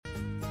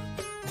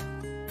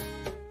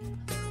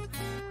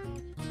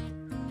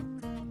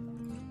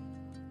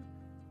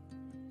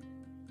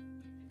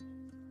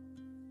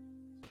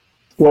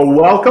Well,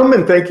 welcome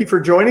and thank you for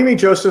joining me.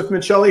 Joseph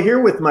Michelli here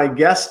with my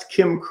guest,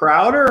 Kim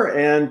Crowder,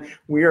 and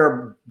we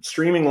are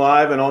streaming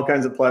live on all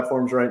kinds of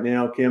platforms right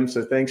now, Kim,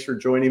 so thanks for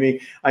joining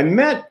me. I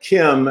met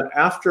Kim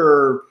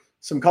after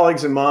some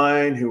colleagues of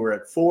mine who were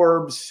at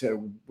Forbes.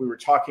 We were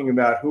talking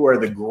about who are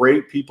the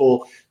great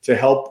people to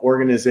help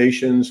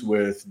organizations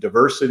with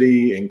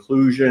diversity,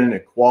 inclusion,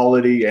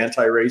 equality,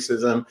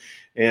 anti-racism,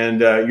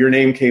 and your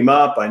name came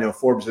up. I know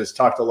Forbes has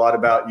talked a lot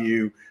about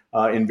you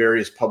in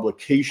various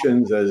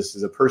publications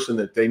as a person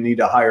that they need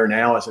to hire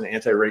now as an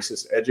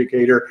anti-racist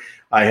educator.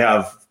 I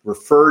have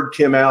referred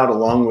Kim out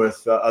along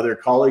with other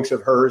colleagues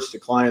of hers to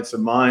clients of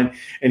mine.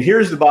 And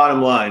here's the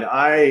bottom line.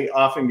 I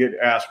often get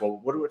asked,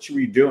 well, what should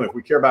we be doing? If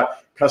we care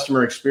about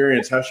customer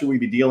experience, how should we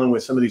be dealing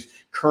with some of these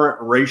current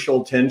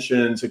racial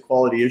tensions,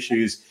 equality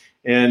issues?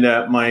 And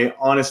my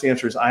honest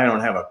answer is I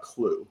don't have a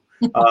clue.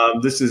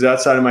 This is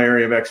outside of my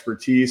area of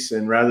expertise,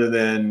 and rather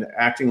than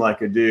acting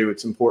like I do,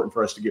 it's important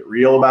for us to get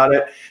real about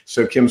it.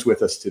 So Kim's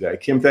with us today.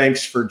 Kim,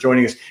 thanks for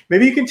joining us.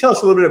 Maybe you can tell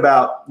us a little bit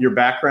about your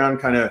background,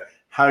 kind of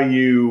how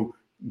you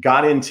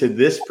got into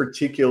this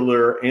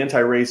particular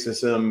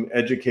anti-racism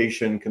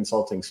education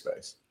consulting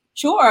space.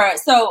 Sure.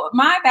 So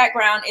my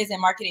background is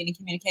in marketing and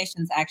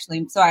communications,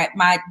 actually. So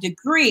my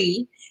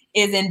degree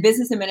is in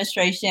business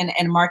administration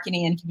and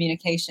marketing and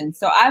communications.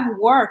 So I've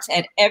worked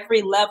at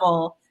every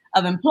level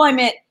of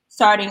employment,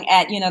 starting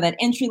at, that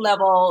entry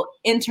level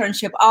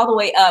internship all the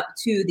way up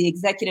to the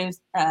executives,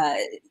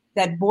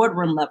 that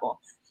boardroom level.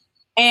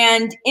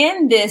 And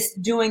in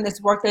doing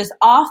this work, there's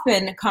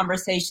often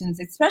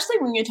conversations, especially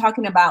when you're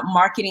talking about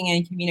marketing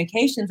and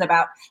communications,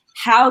 about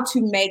how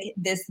to make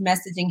this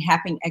messaging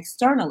happen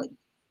externally.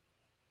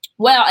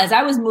 Well, as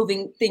I was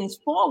moving things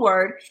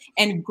forward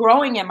and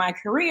growing in my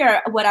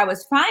career, what I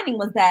was finding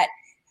was that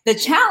the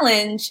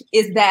challenge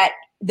is that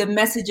the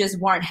messages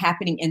weren't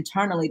happening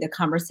internally. The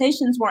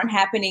conversations weren't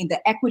happening.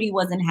 The equity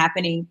wasn't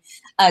happening,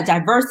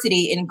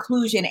 diversity,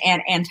 inclusion,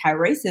 and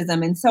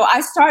anti-racism. And so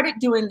I started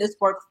doing this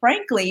work,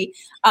 frankly,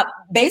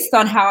 based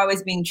on how I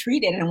was being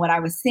treated and what I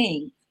was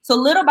seeing. So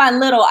little by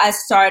little, I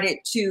started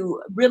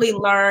to really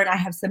learn. I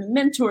have some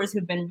mentors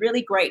who've been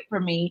really great for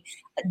me,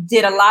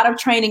 did a lot of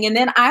training. And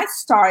then I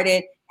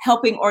started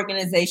helping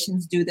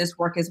organizations do this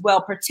work as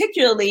well,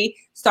 particularly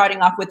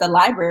starting off with the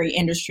library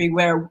industry,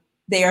 where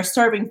they are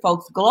serving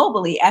folks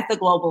globally at the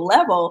global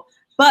level,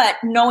 but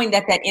knowing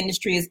that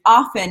industry is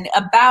often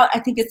about, I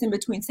think it's in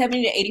between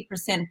 70 to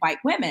 80% white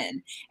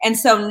women. And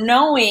so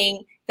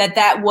knowing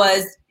that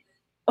was,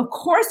 of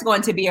course,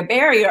 going to be a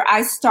barrier,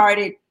 I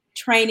started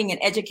training and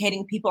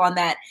educating people on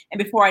that.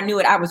 And before I knew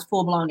it, I was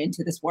full blown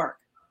into this work.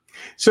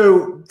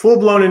 So full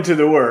blown into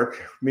the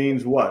work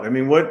means what? I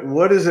mean,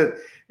 what is it?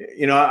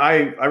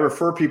 I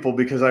refer people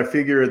because I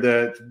figure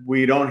that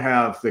we don't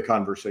have the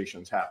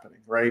conversations happening,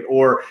 right?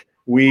 Or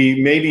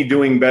we may be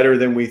doing better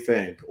than we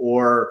think.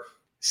 Or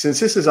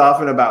since this is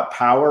often about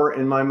power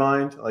in my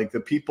mind, like the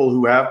people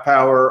who have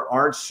power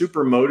aren't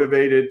super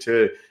motivated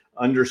to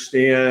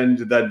understand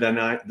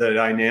the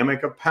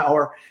dynamic of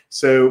power.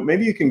 So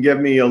maybe you can give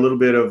me a little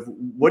bit of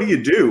what do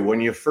you do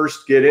when you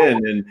first get in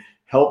and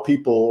help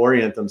people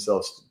orient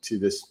themselves to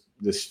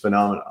this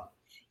phenomenon?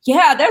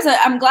 Yeah,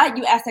 I'm glad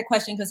you asked that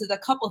question, because there's a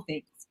couple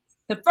things.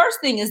 The first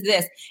thing is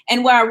this,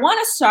 and where I want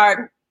to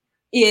start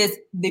is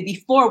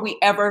before we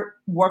ever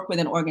work with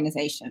an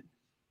organization.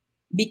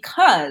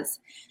 Because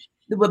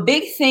the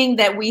big thing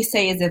that we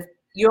say is if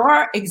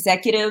your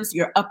executives,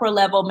 your upper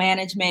level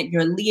management,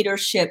 your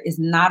leadership is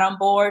not on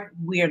board,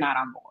 we're not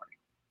on board.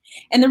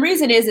 And the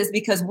reason is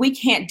because we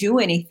can't do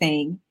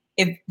anything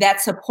if that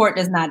support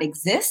does not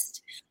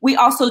exist. We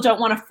also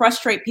don't want to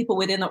frustrate people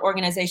within the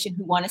organization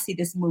who want to see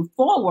this move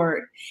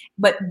forward,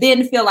 but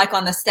then feel like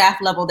on the staff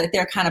level that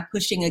they're kind of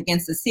pushing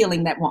against the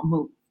ceiling that won't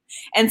move.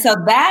 And so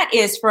that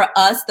is for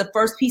us the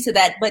first piece of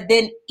that. But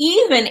then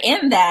even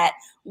in that,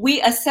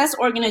 we assess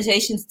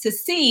organizations to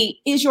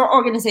see, is your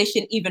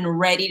organization even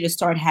ready to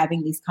start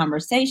having these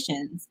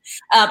conversations?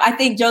 I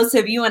think,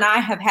 Joseph, you and I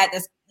have had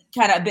this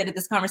kind of a bit of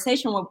this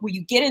conversation where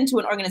you get into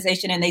an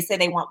organization and they say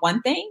they want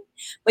one thing,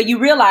 but you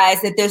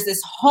realize that there's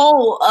this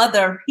whole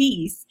other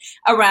piece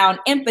around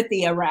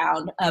empathy,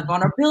 around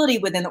vulnerability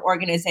within the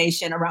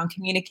organization, around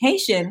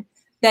communication,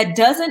 that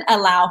doesn't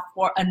allow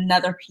for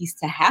another piece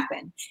to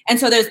happen. And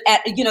so there's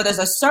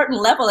a certain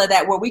level of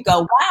that where we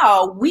go,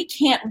 wow, we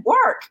can't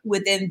work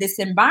within this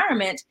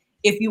environment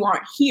if you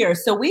aren't here.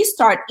 So we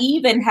start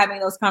even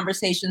having those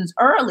conversations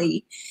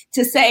early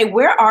to say,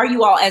 where are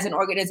you all as an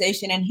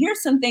organization? And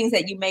here's some things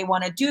that you may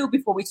want to do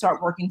before we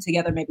start working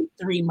together, maybe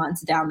 3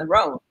 months down the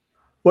road.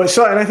 Well,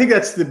 and I think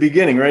that's the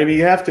beginning, right? I mean,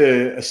 you have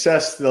to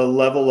assess the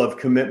level of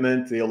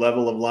commitment, the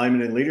level of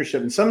alignment and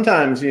leadership. And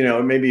sometimes,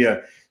 maybe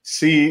the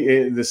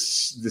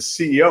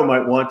CEO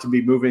might want to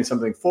be moving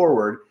something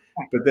forward,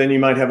 but then you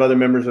might have other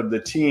members of the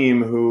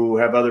team who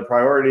have other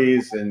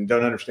priorities and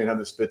don't understand how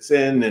this fits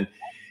in. And,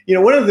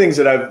 one of the things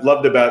that I've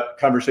loved about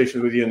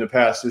conversations with you in the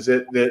past is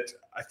that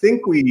I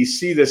think we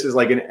see this as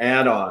like an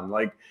add-on,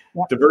 like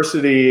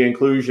diversity,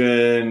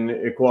 inclusion,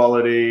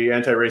 equality,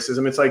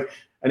 anti-racism. It's like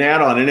an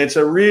add-on, and it's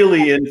a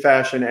really in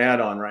fashion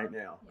add-on right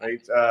now.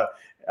 right?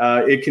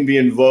 It can be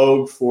in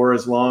vogue for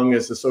as long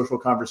as the social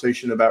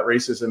conversation about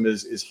racism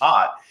is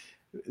hot.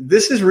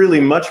 This is really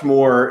much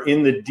more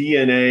in the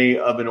DNA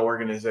of an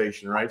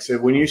organization, right? So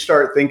when you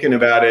start thinking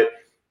about it,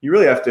 you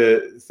really have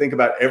to think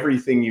about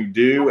everything you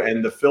do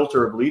and the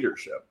filter of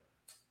leadership.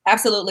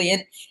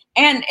 Absolutely.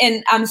 And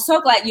I'm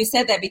so glad you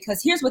said that,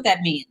 because here's what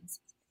that means.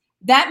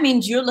 That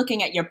means you're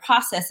looking at your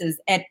processes,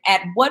 and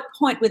at what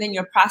point within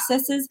your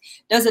processes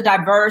does a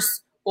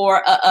diverse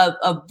or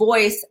a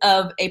voice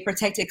of a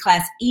protected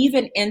class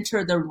even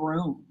enter the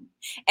room?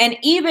 And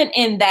even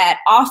in that,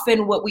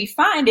 often what we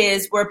find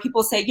is where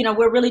people say,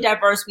 we're really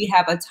diverse. We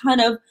have a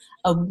ton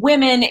of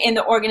women in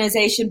the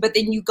organization, but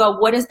then you go,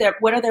 what are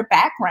their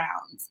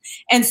backgrounds?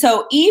 And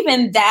so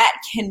even that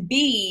can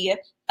be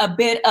a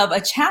bit of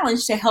a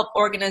challenge to help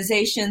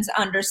organizations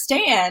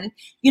understand,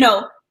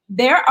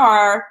 there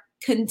are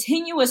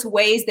continuous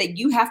ways that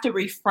you have to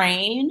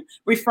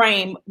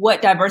reframe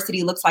what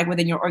diversity looks like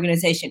within your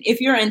organization.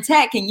 If you're in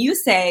tech and you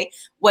say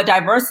what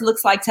diverse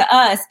looks like to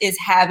us is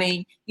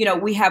having,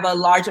 we have a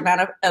large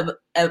amount of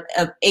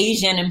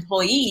Asian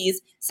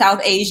employees, South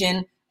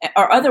Asian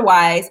or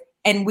otherwise,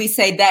 and we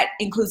say that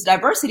includes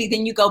diversity,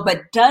 then you go,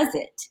 but does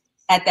it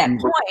at that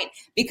point?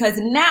 Because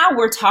now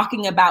we're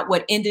talking about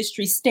what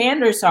industry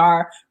standards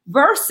are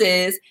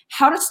versus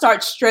how to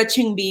start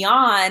stretching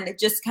beyond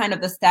just kind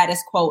of the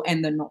status quo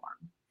and the norm.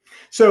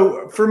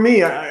 So for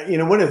me,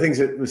 one of the things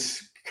that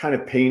was kind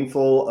of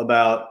painful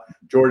about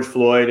George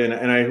Floyd,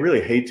 and I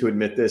really hate to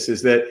admit this,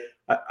 is that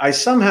I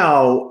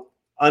somehow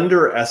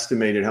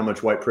underestimated how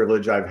much white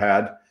privilege I've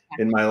had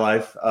in my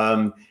life.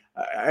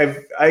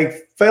 I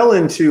fell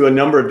into a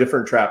number of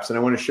different traps, and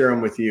I want to share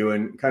them with you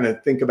and kind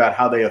of think about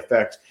how they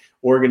affect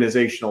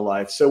organizational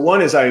life. So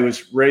one is, I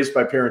was raised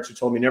by parents who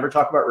told me never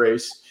talk about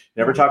race,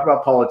 never talk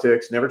about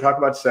politics, never talk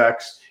about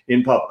sex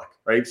in public,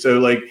 right? So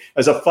like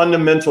as a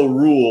fundamental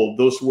rule,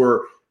 those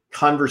were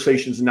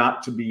conversations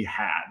not to be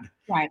had.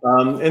 Right.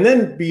 And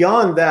then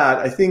beyond that,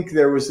 I think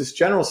there was this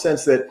general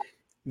sense that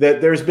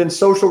there's been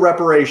social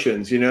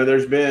reparations,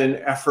 there's been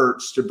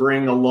efforts to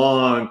bring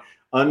along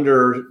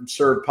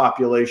underserved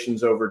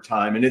populations over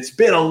time. And it's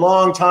been a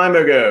long time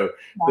ago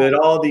that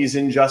all these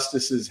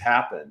injustices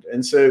happened.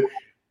 And so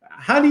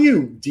how do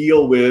you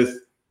deal with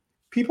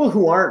people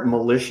who aren't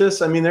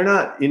malicious? I mean, they're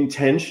not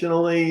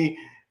intentionally,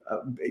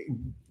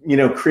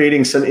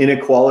 creating some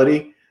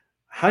inequality.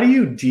 How do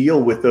you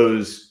deal with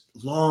those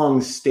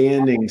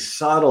long-standing,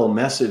 subtle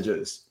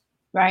messages?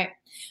 Right.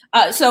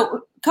 So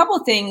a couple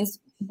of things.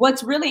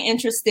 What's really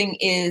interesting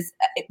is,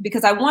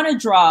 because I want to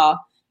draw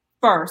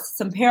first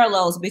some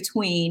parallels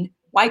between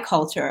white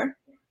culture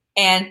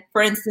and,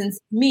 for instance,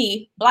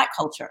 Black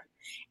culture.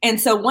 And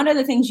so one of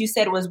the things you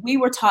said was we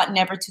were taught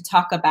never to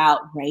talk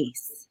about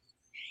race.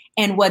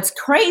 And what's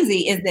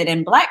crazy is that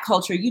in Black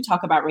culture, you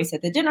talk about race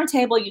at the dinner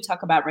table, you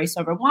talk about race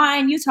over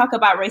wine, you talk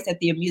about race at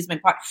the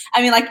amusement park.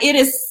 I mean, it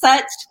is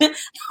such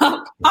a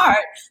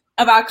part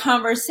of our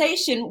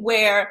conversation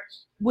where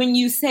when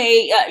you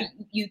say,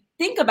 you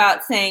think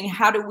about saying,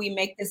 how do we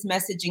make this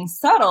messaging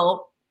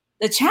subtle?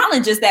 The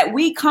challenge is that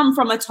we come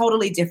from a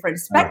totally different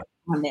spectrum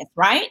on this,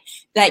 right?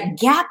 That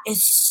gap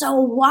is so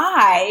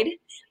wide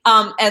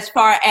as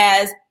far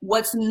as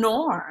what's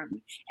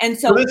norm. And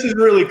so this is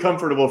really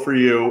comfortable for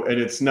you, and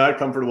it's not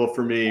comfortable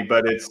for me,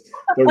 but it's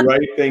the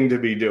right thing to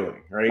be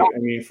doing, right? I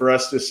mean, for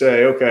us to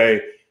say,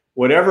 okay,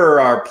 whatever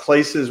our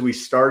places we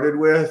started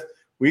with,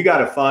 we got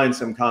to find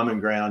some common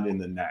ground in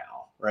the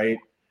now, right?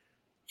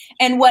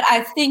 And what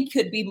I think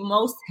could be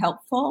most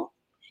helpful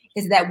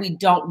is that we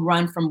don't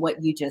run from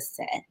what you just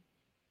said.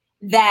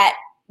 That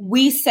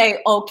we say,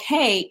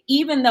 okay,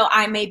 even though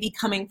I may be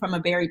coming from a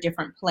very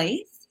different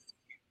place,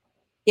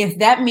 if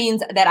that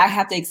means that I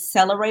have to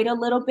accelerate a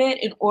little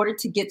bit in order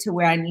to get to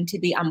where I need to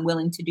be, I'm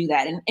willing to do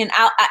that. And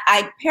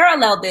I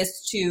parallel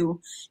this to,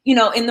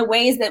 in the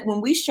ways that when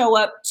we show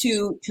up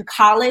to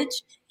college,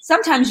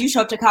 sometimes you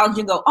show up to college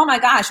and go, oh my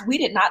gosh, we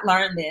did not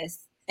learn this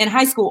in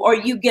high school. Or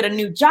you get a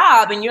new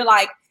job and you're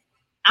like,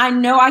 I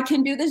know I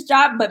can do this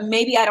job, but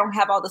maybe I don't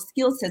have all the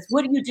skill sets.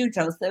 What do,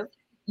 Joseph?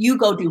 You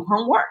go do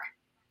homework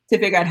to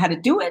figure out how to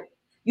do it.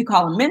 You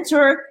call a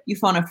mentor, you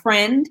phone a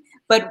friend,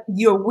 but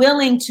you're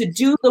willing to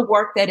do the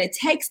work that it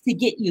takes to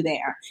get you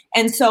there.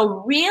 And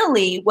so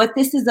really what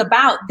this is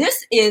about,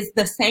 this is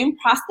the same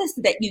process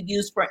that you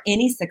use for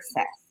any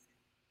success.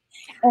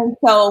 And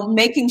so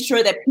making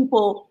sure that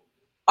people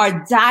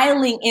are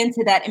dialing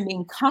into that and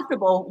being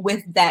comfortable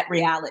with that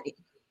reality.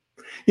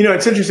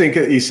 It's interesting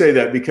you say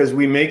that, because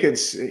we make it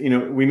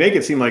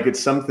seem like it's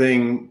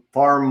something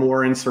far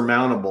more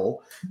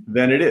insurmountable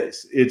than it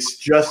is. It's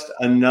just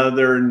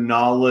another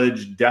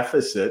knowledge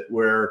deficit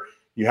where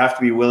you have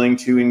to be willing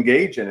to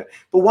engage in it.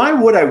 But why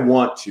would I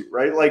want to,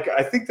 right?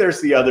 I think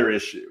there's the other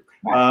issue.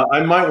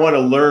 I might want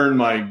to learn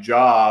my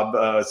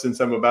job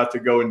since I'm about to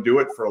go and do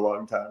it for a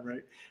long time,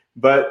 right?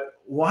 But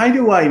why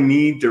do I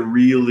need to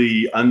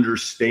really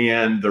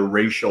understand the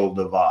racial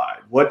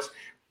divide?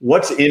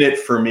 What's in it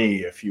for me,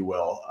 if you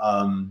will?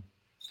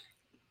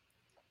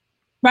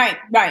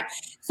 Right.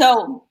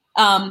 So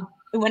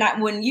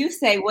when you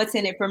say what's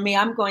in it for me,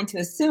 I'm going to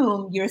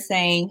assume you're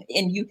saying,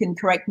 and you can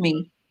correct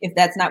me if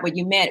that's not what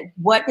you meant.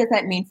 What does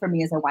that mean for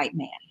me as a white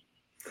man?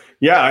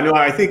 Yeah, I know.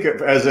 I think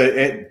as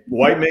a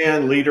white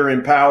man leader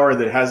in power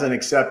that hasn't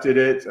accepted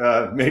it,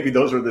 maybe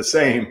those are the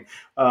same.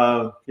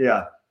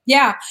 Yeah.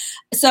 Yeah.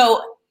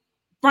 So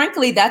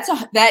frankly,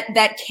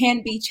 that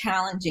can be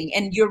challenging.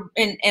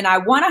 And I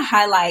want to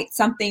highlight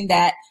something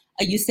that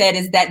you said,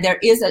 is that there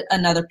is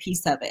another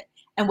piece of it.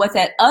 And what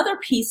that other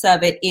piece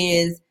of it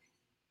is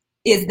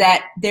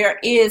that there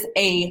is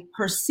a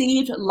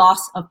perceived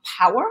loss of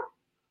power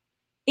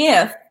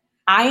if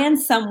I in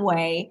some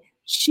way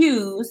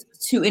choose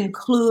to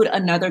include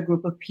another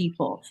group of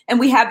people. And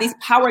we have these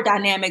power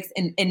dynamics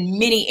in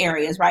many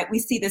areas, right? We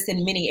see this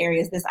in many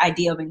areas, this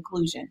idea of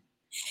inclusion.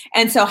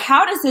 And so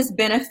how does this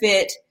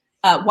benefit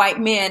white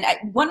men?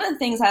 One of the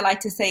things I like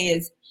to say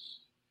is,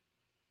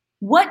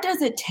 what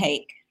does it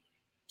take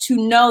to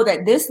know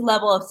that this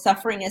level of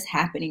suffering is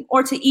happening,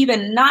 or to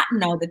even not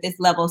know that this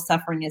level of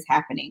suffering is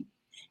happening,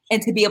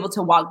 and to be able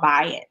to walk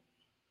by it?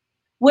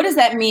 What does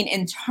that mean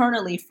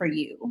internally for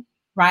you,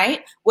 right?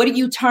 What are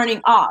you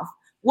turning off?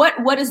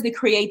 What is the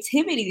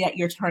creativity that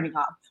you're turning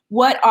off?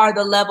 What are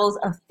the levels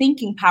of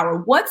thinking power?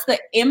 What's the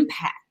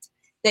impact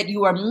that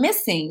you are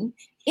missing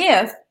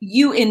if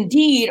you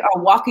indeed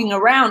are walking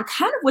around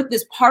kind of with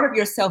this part of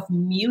yourself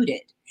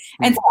muted?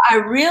 And so I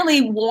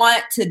really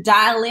want to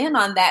dial in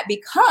on that,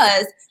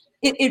 because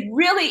it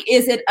really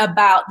isn't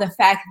about the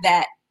fact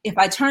that if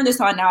I turn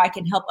this on now, I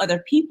can help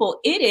other people.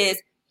 It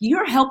is,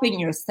 you're helping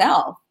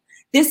yourself.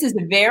 This is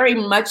very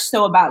much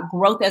so about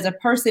growth as a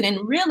person,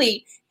 and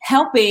really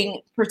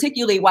helping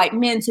particularly white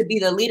men to be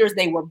the leaders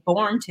they were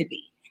born to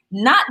be,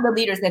 not the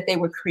leaders that they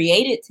were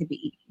created to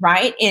be,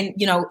 right?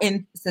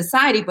 In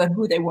society, but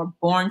who they were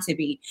born to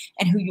be.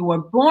 And who you were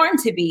born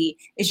to be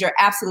is your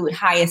absolute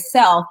highest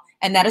self.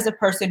 And that is a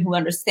person who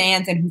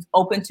understands and who's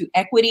open to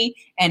equity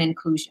and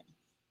inclusion.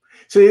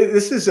 So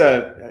this is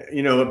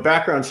a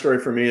background story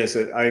for me is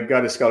that I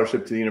got a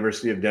scholarship to the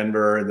University of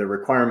Denver, and the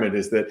requirement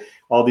is that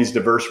all these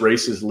diverse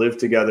races live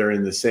together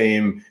in the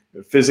same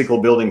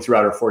physical building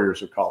throughout our 4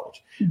 years of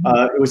college.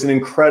 Mm-hmm. It was an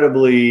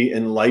incredibly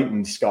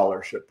enlightened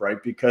scholarship,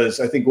 right? Because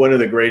I think one of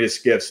the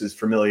greatest gifts is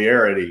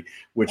familiarity,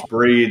 which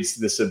breeds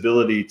this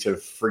ability to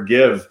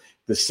forgive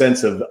the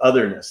sense of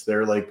otherness.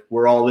 They're like,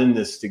 we're all in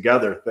this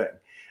together thing.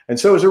 And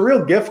so it was a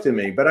real gift to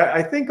me. But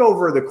I think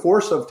over the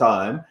course of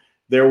time,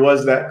 there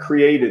was that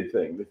created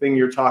thing, the thing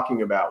you're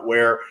talking about,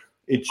 where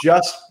it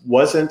just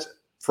wasn't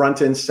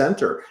front and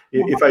center.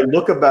 If I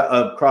look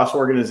across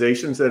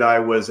organizations that I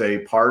was a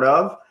part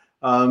of,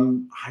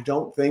 I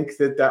don't think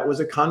that was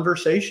a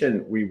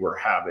conversation we were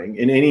having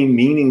in any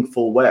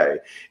meaningful way.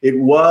 It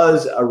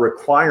was a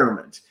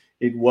requirement.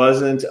 It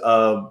wasn't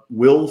a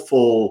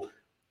willful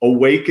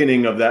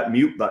awakening of that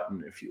mute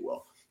button, if you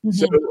will. Mm-hmm.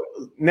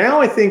 So now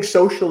I think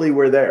socially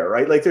we're there,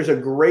 right? Like there's a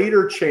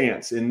greater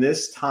chance in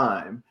this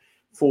time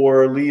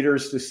for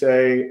leaders to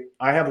say,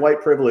 I have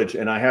white privilege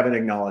and I haven't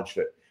acknowledged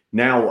it.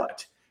 Now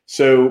what?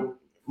 So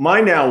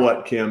my now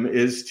what, Kim,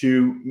 is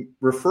to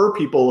refer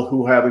people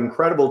who have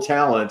incredible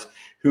talent,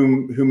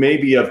 who may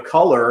be of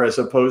color, as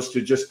opposed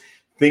to just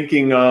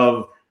thinking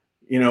of,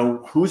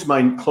 who's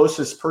my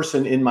closest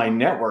person in my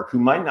network who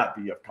might not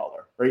be of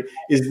color, right?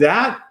 Is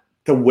that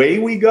the way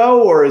we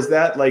go, or is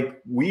that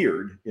like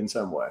weird in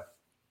some way?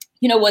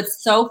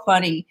 What's so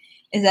funny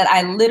is that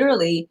I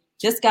literally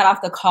just got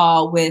off the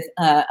call with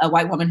a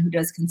white woman who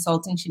does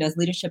consulting. She does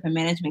leadership and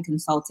management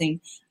consulting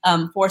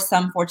for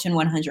some Fortune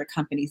 100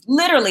 companies.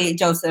 Literally,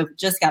 Joseph,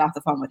 just got off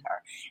the phone with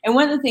her. And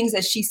one of the things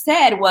that she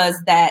said was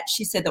that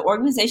she said the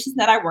organizations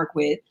that I work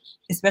with,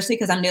 especially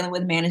because I'm dealing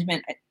with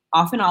management,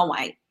 often all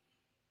white,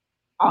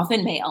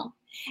 often male,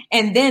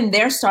 and then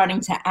they're starting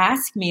to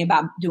ask me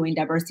about doing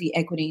diversity,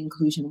 equity,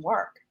 inclusion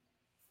work.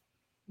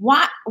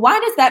 Why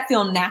does that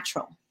feel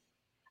natural?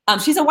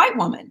 She's a white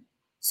woman.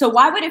 So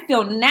why would it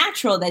feel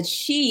natural that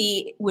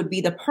she would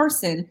be the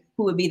person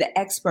who would be the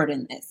expert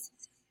in this?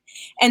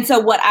 And so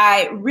what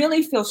I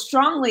really feel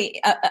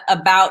strongly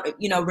about,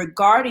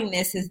 regarding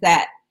this is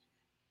that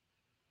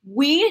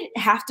we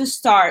have to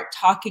start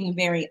talking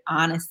very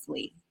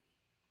honestly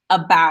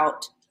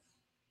about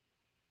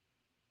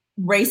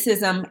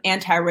racism,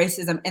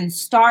 anti-racism, and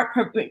start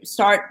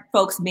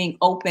folks being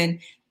open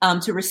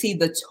to receive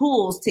the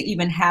tools to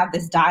even have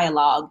this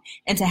dialogue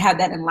and to have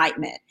that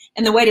enlightenment.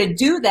 And the way to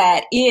do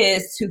that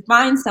is to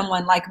find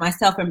someone like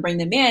myself and bring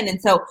them in.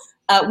 And so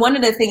one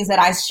of the things that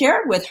I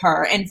shared with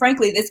her, and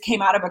frankly, this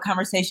came out of a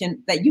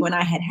conversation that you and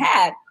I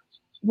had,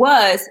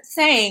 was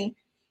saying,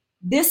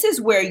 this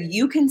is where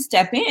you can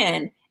step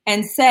in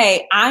and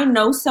say, I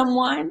know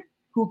someone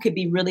who could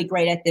be really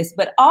great at this,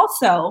 but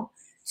also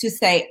to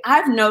say,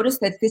 I've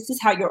noticed that this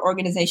is how your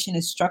organization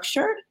is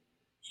structured,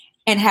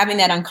 and having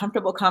that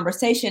uncomfortable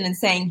conversation and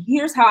saying,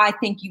 here's how I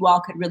think you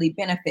all could really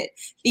benefit.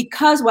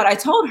 Because what I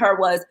told her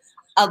was,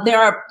 there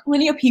are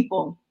plenty of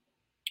people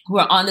who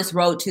are on this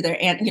road to their,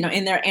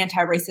 in their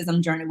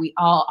anti-racism journey. We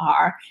all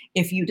are,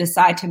 if you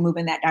decide to move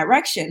in that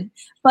direction.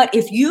 But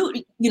if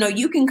you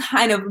can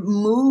kind of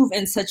move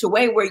in such a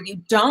way where you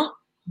don't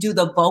do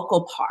the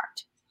vocal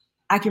part.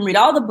 I can read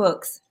all the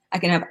books. I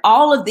can have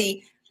all of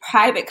the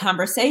private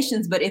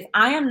conversations. But if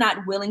I am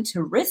not willing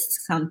to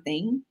risk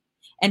something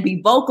and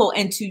be vocal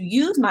and to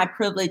use my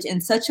privilege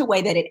in such a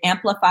way that it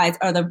amplifies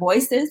other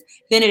voices,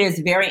 then it is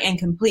very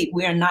incomplete.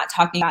 We are not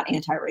talking about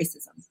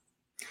anti-racism.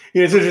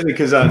 It's interesting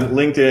because on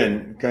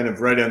LinkedIn, kind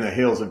of right on the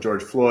heels of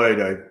George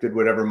Floyd, I did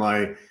whatever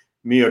my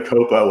mea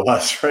culpa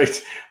was,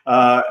 right?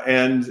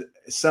 And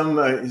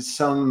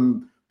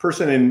some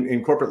person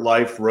in corporate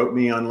life wrote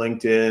me on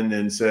LinkedIn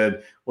and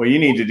said, well, you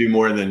need to do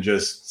more than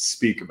just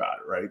speak about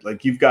it, right?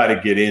 Like you've got to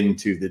get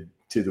into the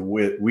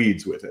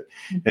weeds with it.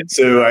 Mm-hmm. And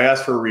so I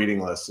asked for a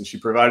reading list and she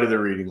provided the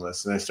reading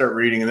list and I start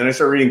reading and then I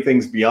start reading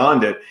things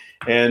beyond it.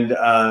 And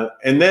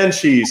then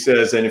she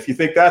says, and if you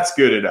think that's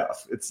good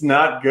enough, it's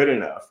not good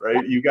enough,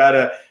 right? You got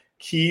to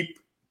keep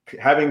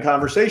having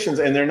conversations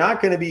and they're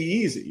not going to be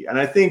easy. And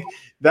I think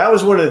that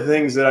was one of the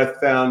things that I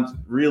found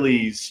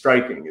really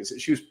striking is that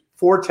she was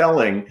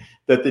foretelling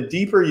that the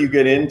deeper you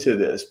get into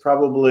this,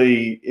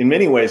 probably in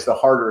many ways, the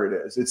harder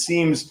it is. It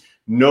seems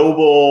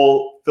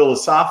noble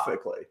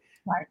philosophically,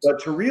 right. But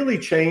to really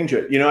change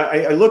it,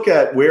 I look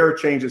at where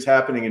change is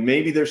happening and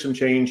maybe there's some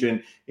change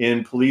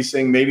in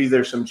policing, maybe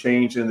there's some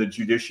change in the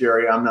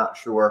judiciary, I'm not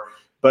sure,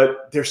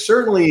 but there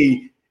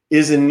certainly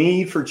is a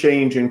need for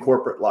change in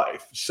corporate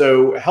life.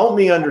 So help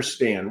me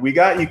understand. We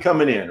got you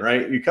coming in,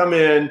 right? You come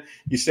in,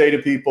 you say to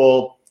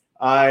people,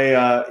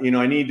 I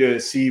need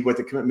to see what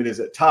the commitment is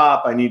at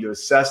top. I need to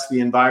assess the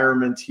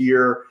environment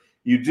here.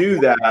 You do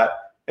that.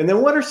 And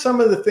then what are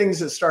some of the things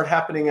that start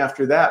happening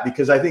after that?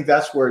 Because I think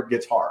that's where it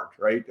gets hard,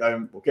 right?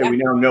 We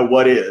now know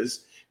what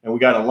is, and we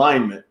got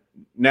alignment.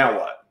 Now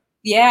what?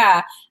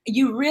 Yeah,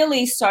 you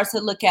really start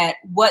to look at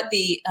what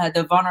the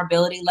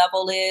vulnerability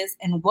level is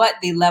and what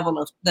the level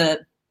of the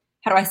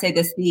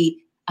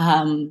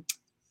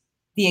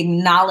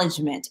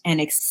acknowledgement and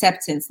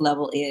acceptance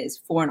level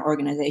is for an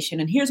organization.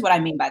 And here's what I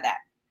mean by that.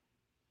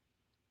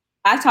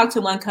 I talked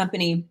to one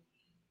company,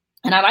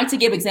 and I like to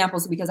give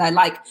examples because I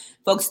like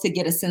folks to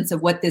get a sense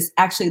of what this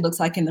actually looks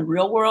like in the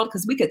real world,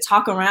 because we could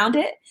talk around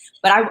it,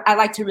 but I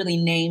like to really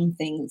name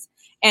things.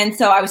 And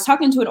so I was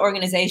talking to an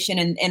organization,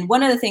 and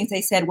one of the things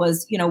they said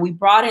was, we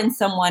brought in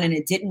someone and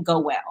it didn't go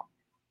well.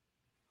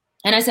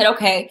 And I said,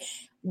 okay,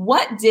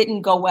 what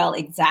didn't go well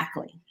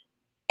exactly?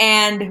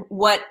 And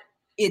what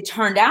it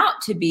turned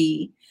out to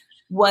be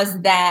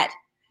was that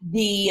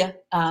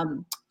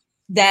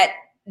that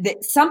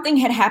something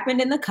had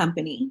happened in the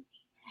company.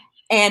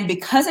 And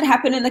because it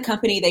happened in the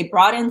company, they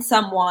brought in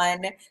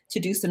someone to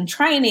do some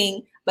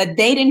training, but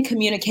they didn't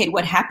communicate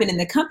what happened in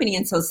the company.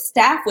 And so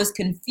staff was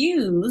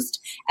confused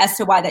as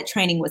to why that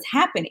training was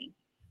happening.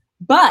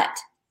 But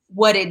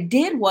what it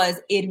did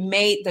was it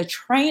made the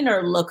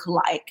trainer look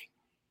like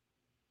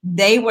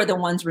they were the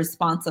ones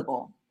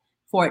responsible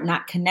for it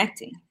not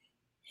connecting.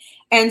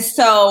 And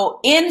so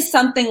in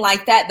something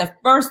like that,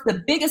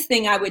 the biggest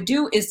thing I would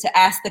do is to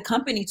ask the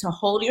company to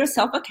hold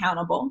yourself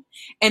accountable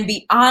and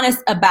be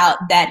honest about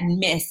that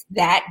miss,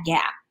 that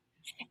gap.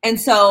 And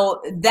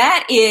so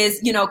that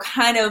is,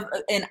 kind of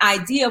an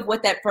idea of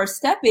what that first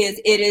step is.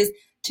 It is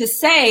to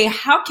say,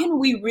 how can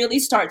we really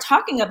start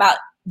talking about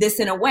this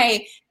in a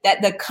way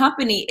that the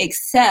company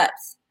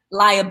accepts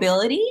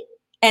liability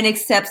and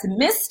accepts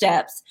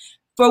missteps?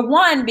 For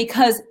one,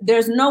 because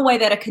there's no way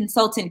that a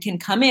consultant can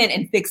come in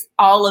and fix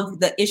all of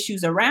the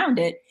issues around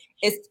it,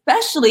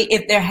 especially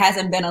if there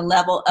hasn't been a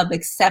level of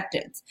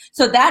acceptance.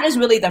 So that is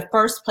really the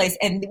first place.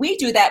 And we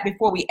do that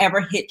before we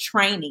ever hit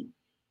training.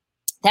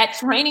 That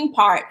training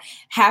part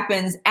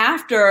happens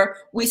after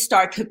we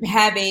start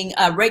having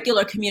a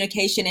regular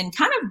communication and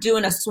kind of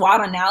doing a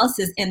SWOT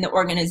analysis in the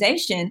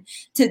organization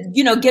to,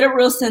 get a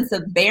real sense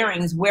of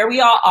bearings, where we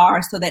all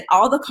are, so that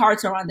all the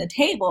cards are on the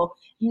table.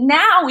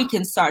 Now we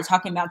can start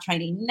talking about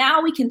training.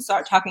 Now we can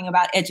start talking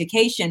about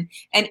education.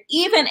 And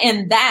even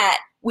in that,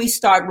 we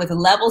start with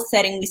level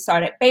setting. We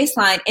start at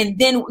baseline. And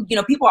then,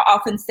 people are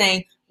often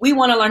saying, we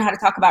want to learn how to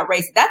talk about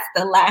race. That's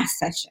the last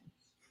session.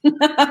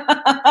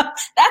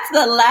 That's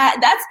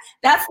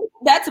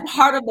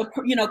part of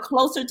the,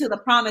 closer to the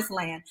promised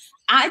land.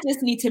 I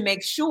just need to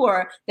make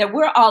sure that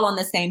we're all on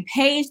the same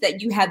page, that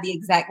you have the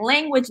exact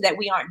language, that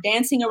we aren't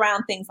dancing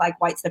around things like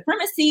white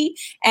supremacy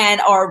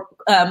and or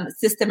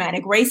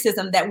systematic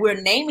racism, that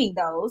we're naming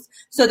those,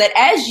 so that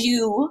as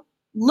you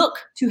look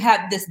to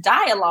have this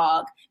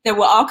dialogue, that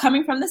we're all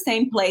coming from the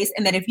same place,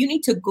 and that if you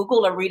need to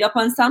Google or read up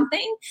on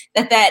something,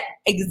 that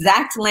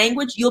exact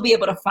language, you'll be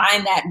able to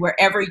find that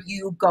wherever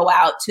you go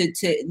out to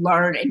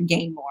learn and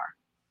gain more.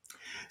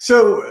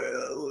 So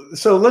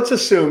let's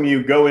assume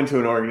you go into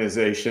an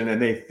organization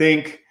and they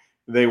think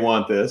they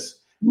want this,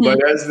 mm-hmm.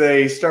 but as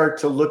they start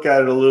to look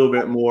at it a little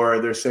bit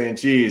more, they're saying,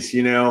 geez,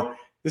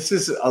 this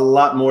is a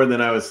lot more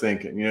than I was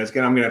thinking. I'm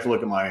going to have to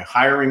look at my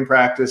hiring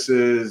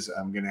practices.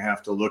 I'm going to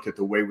have to look at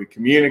the way we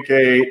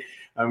communicate.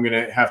 I'm going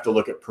to have to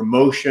look at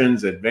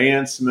promotions,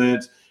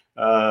 advancement.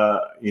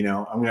 I'm going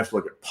to have to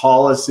look at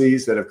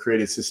policies that have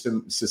created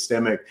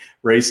systemic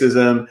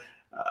racism.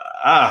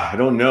 I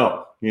don't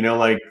know.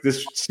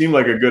 This seemed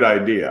like a good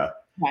idea.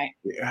 Right.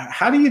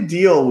 How do you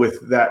deal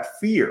with that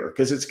fear?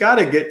 Because it's got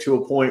to get to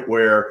a point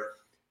where,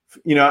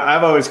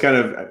 I've always kind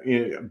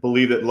of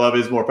believe that love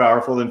is more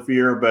powerful than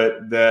fear,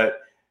 but that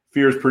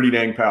fear is pretty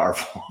dang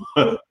powerful.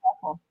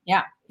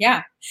 Yeah.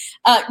 Yeah.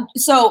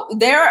 So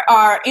there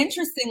are,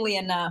 interestingly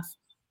enough,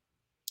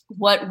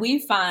 what we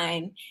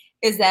find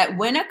is that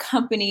when a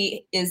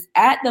company is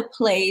at the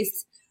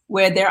place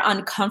where they're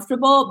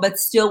uncomfortable but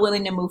still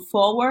willing to move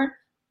forward,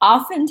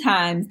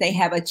 oftentimes they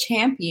have a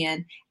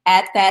champion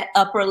at that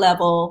upper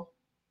level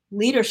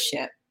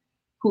leadership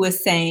who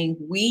is saying,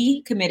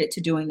 we committed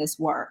to doing this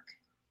work,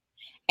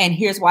 and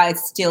here's why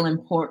it's still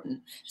important.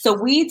 So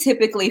we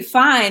typically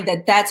find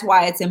that that's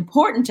why it's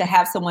important to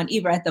have someone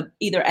either at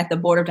the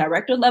board of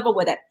director level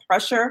where that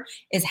pressure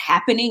is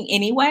happening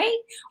anyway,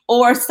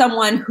 or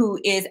someone who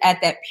is at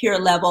that peer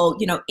level,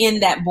 in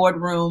that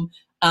boardroom,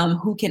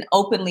 who can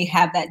openly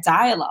have that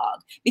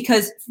dialogue.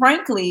 Because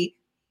frankly,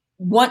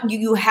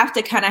 you have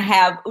to kind of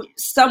have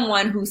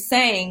someone who's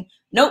saying,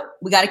 nope,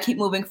 we got to keep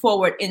moving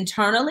forward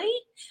internally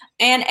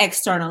and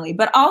externally.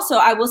 But also,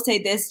 I will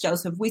say this,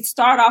 Joseph, we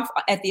start off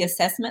at the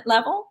assessment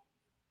level.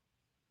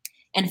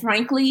 And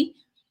frankly,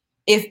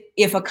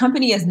 if a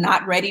company is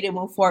not ready to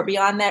move forward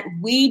beyond that,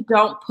 we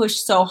don't push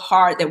so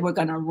hard that we're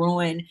going to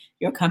ruin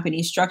your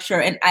company structure.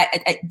 And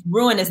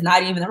ruin is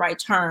not even the right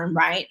term,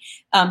 right?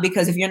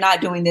 Because if you're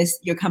not doing this,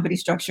 your company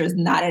structure is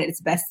not at its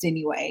best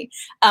anyway.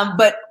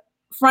 But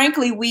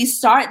frankly, we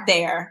start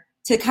there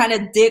to kind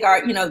of dip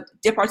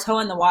our toe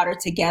in the water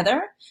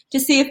together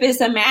to see if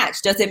it's a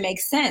match. Does it make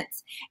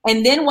sense?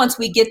 And then once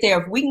we get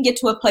there, if we can get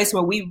to a place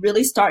where we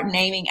really start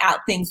naming out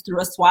things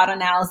through a SWOT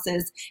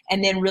analysis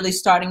and then really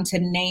starting to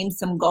name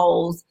some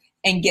goals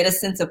and get a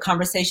sense of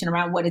conversation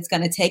around what it's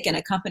going to take, and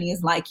a company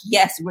is like,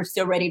 yes, we're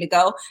still ready to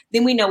go,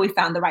 then we know we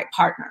found the right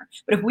partner.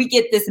 But if we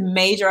get this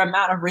major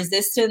amount of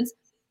resistance,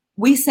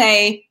 we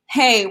say,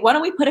 hey, why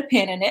don't we put a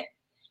pin in it?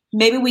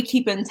 Maybe we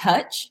keep in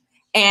touch.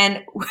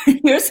 And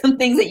here's some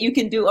things that you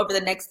can do over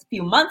the next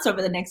few months, over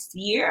the next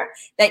year,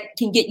 that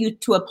can get you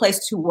to a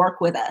place to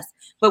work with us.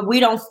 But we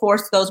don't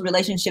force those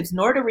relationships,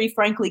 nor do we,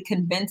 frankly,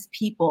 convince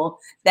people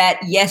that,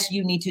 yes,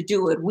 you need to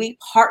do it. We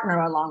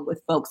partner along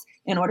with folks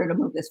in order to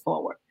move this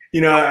forward.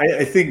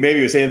 I think maybe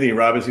it was Anthony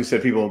Robbins who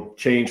said people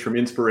change from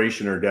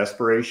inspiration or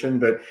desperation.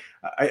 But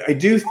I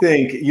do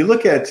think you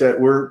look at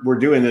we're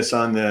doing this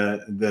on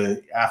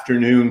the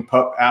afternoon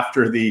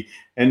after the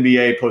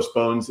NBA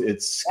postpones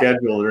its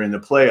schedule during the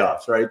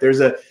playoffs, right?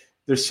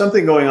 There's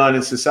something going on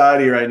in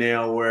society right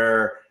now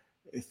where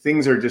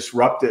things are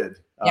disrupted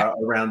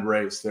around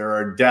race. There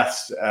are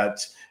deaths at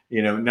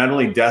not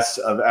only deaths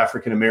of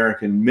African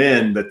American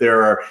men, but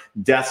there are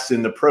deaths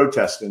in the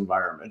protest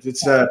environment.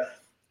 It's a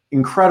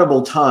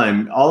incredible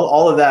time,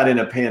 all of that in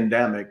a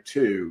pandemic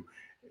too.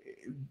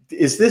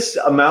 Is this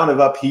amount of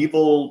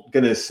upheaval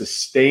going to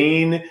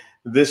sustain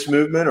this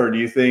movement, or do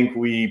you think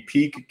we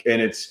peak and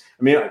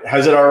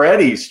has it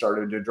already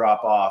started to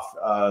drop off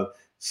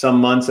some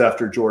months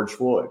after George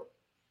Floyd?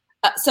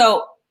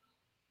 So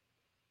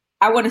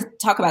I want to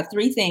talk about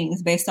three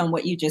things based on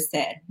what you just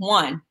said.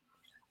 One,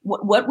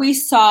 what we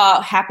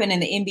saw happen in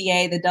the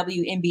NBA, the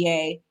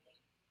WNBA,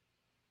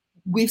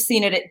 we've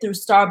seen it through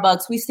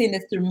Starbucks, we've seen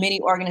this through many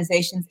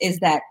organizations, is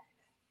that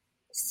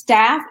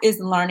staff is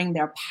learning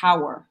their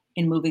power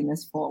in moving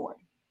this forward.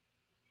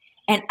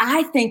 And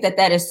I think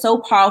that is so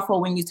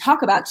powerful when you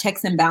talk about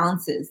checks and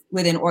balances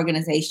within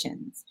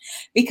organizations,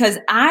 because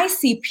I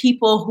see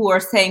people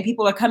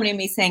are coming to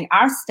me saying,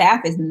 our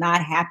staff is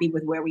not happy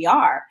with where we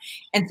are.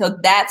 And so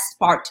that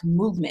sparked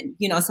movement,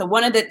 so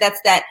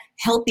that's that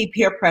healthy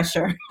peer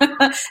pressure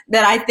that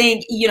I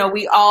think,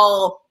 we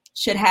all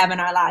should have in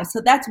our lives. So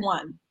that's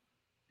one.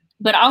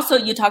 But also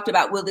you talked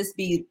about, will this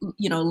be,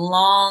 a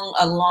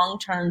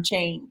long-term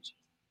change?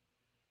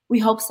 We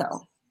hope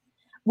so.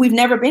 We've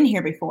never been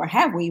here before,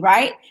 have we?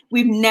 Right?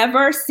 We've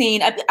never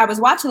seen. I was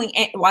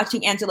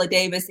watching Angela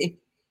Davis.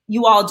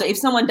 If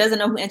someone doesn't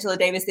know who Angela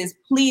Davis is,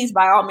 please,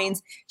 by all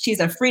means, she's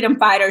a freedom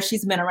fighter.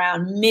 She's been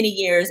around many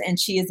years, and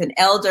she is an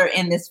elder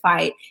in this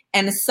fight,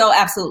 and is so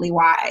absolutely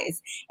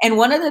wise. And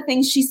one of the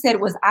things she said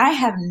was, I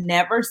have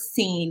never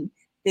seen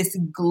this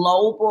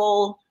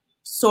global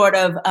sort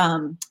of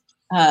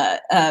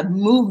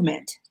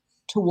movement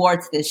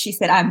towards this. She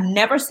said, I've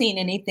never seen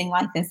anything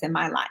like this in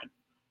my life.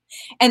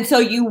 And so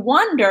you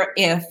wonder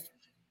if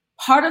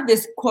part of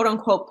this quote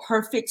unquote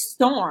perfect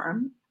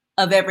storm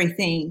of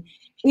everything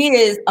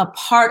is a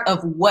part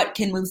of what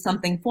can move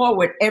something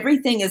forward.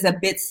 Everything is a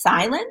bit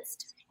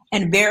silenced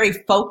and very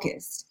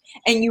focused.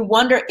 And you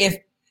wonder if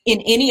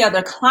in any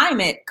other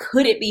climate,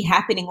 could it be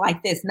happening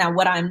like this? Now,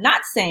 what I'm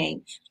not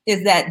saying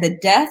is that the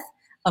death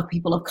of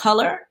people of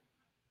color,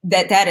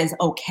 that is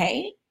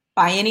okay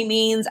by any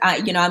means.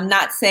 I'm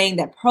not saying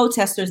that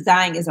protesters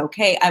dying is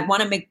okay. I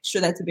want to make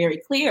sure that's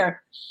very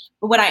clear.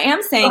 But what I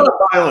am saying, not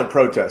a violent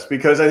protest,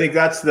 because I think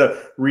that's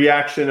the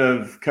reaction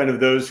of kind of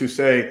those who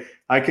say,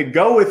 I could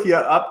go with you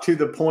up to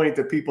the point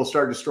that people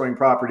start destroying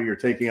property or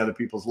taking other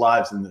people's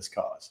lives in this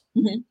cause.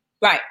 Mm-hmm.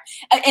 Right.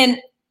 And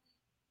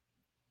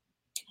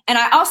And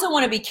I also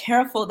want to be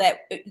careful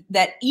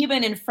that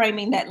even in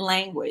framing that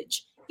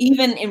language,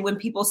 even in when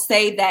people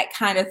say that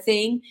kind of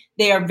thing,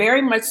 they are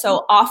very much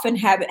so often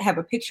have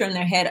a picture in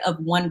their head of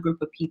one group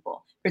of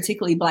people,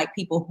 particularly Black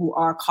people who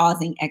are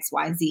causing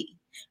XYZ,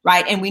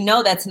 right? And we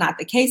know that's not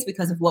the case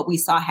because of what we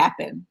saw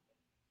happen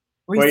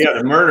recently. Well, yeah,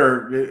 the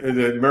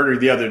murder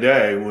the other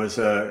day was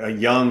a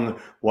young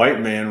white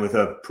man with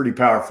a pretty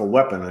powerful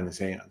weapon in his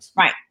hands.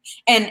 Right.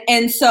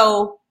 And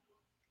so,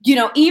 you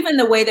know, even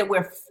the way that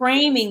we're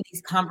framing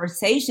these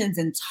conversations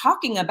and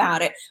talking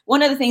about it,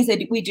 one of the things that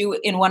we do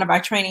in one of our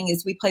training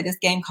is we play this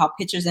game called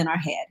Pictures in Our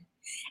Head.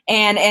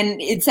 And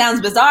it sounds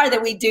bizarre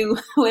that we do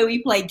when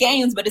we play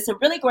games, but it's a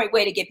really great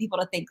way to get people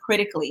to think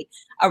critically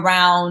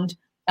around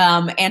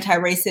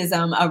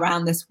anti-racism,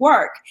 around this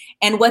work.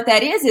 And what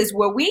that is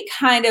where we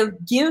kind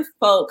of give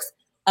folks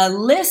a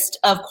list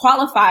of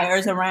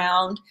qualifiers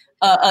around,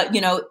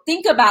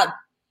 think about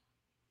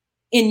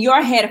in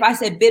your head, if I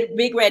said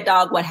big red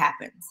dog, what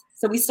happens?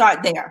 So we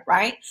start there,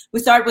 right? We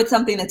start with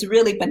something that's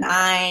really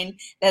benign,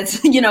 that's,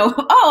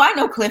 oh, I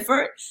know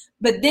Clifford.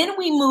 But then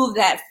we move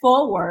that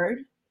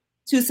forward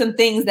to some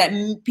things that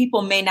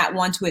people may not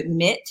want to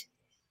admit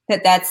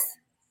that that's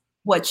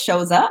what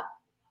shows up.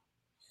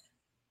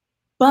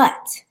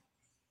 But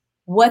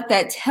what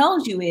that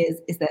tells you is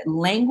that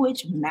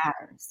language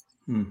matters.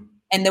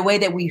 And the way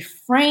that we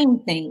frame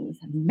things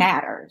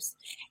matters.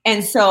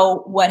 And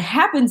so what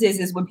happens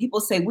is when people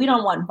say we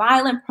don't want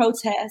violent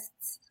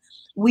protests,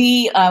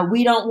 we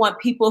don't want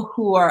people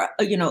who are,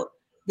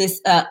 this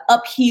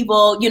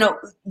upheaval,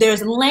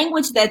 there's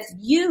language that's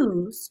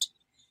used,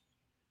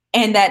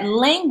 and that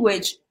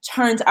language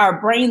turns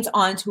our brains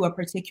onto a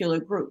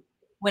particular group,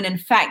 when in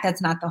fact,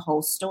 that's not the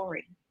whole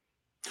story.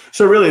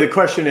 So really the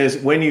question is,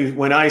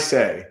 when I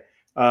say,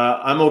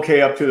 I'm okay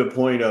up to the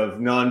point of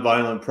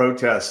nonviolent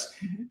protests,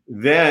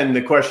 then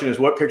the question is,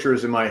 what picture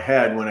is in my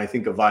head when I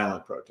think of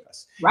violent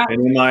protests? Right.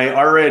 And am I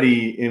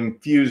already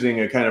infusing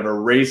a kind of a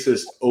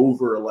racist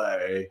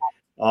overlay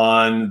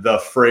on the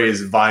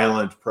phrase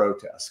violent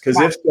protest? Because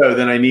if so,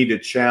 then I need to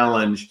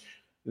challenge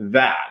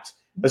that.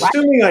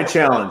 Assuming I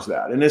challenge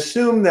that and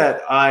assume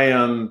that I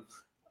am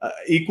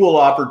equal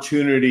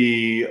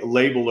opportunity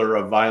labeler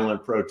of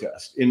violent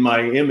protest in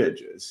my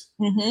images,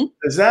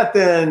 does that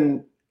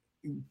then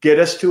get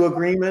us to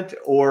agreement,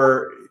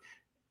 or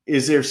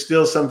is there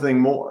still something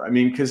more? I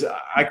mean, because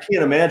I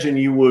can't imagine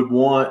you would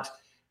want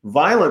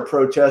violent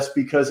protests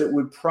because it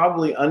would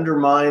probably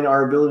undermine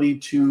our ability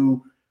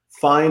to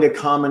find a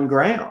common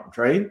ground,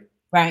 right?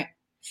 Right.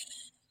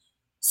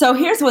 So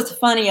here's what's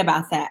funny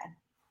about that.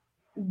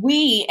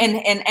 We,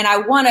 and I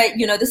want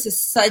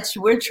to,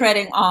 we're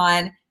treading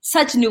on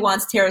such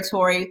nuanced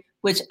territory,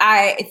 which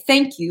I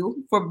thank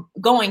you for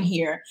going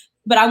here.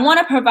 But I want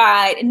to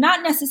provide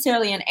not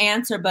necessarily an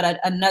answer, but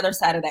another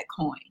side of that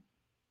coin.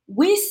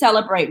 We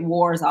celebrate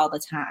wars all the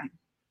time.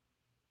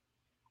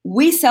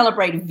 We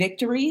celebrate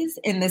victories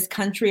in this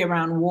country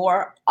around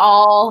war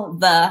all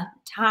the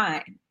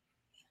time.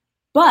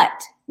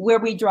 But where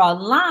we draw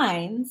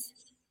lines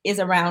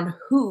is around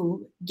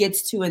who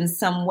gets to in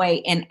some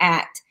way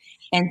enact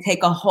and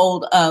take a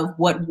hold of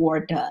what war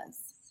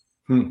does.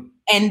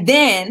 And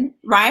then,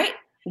 right?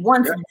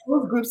 Once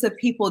those groups of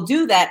people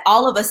do that,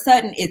 all of a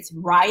sudden it's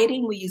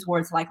rioting. We use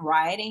words like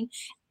rioting.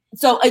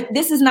 So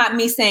this is not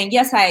me saying,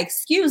 yes, I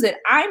excuse it.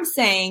 I'm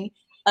saying,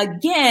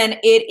 again,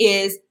 it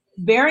is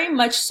very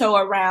much so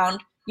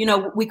around,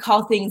 we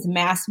call things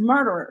mass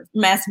murders,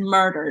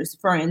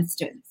 for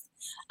instance.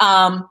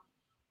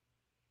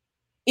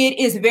 It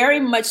is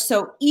very much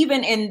so,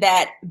 even in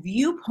that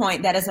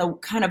viewpoint, that is a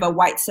kind of a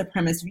white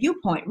supremacist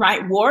viewpoint,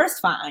 right? War is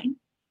fine.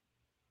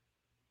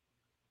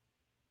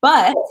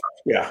 But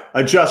yeah,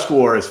 a just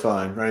war is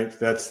fine, right?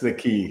 That's the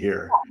key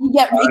here.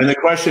 Yeah, and the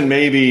question,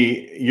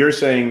 maybe you're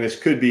saying this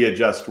could be a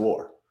just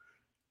war,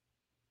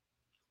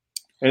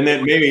 and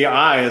then maybe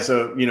I, as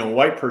a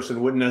white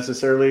person, wouldn't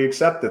necessarily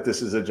accept that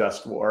this is a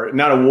just war,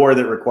 not a war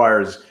that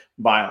requires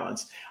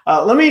violence.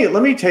 Let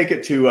me take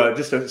it to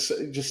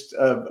just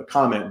a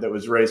comment that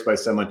was raised by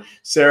someone.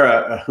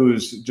 Sarah,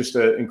 who's just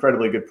an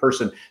incredibly good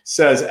person,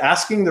 says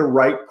asking the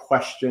right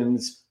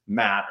questions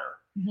matter.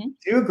 Do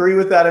you agree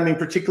with that? I mean,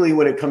 particularly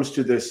when it comes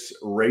to this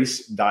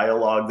race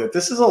dialogue, that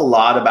this is a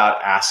lot about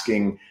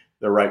asking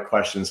the right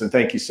questions. And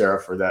thank you, Sarah,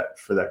 for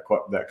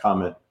that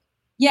comment.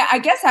 Yeah, I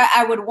guess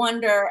I would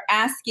wonder,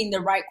 asking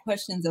the right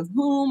questions of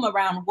whom,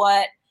 around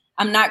what.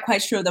 I'm not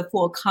quite sure the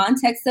full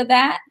context of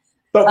that.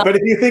 But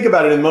if you think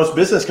about it, in most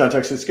business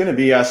contexts, it's going to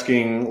be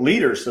asking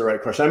leaders the right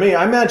question. I mean,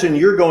 I imagine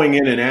you're going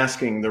in and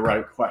asking the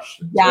right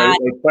questions, right?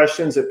 Like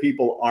questions that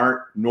people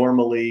aren't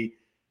normally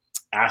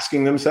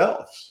asking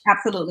themselves.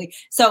 Absolutely.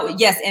 So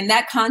yes, in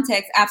that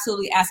context,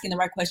 absolutely asking the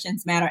right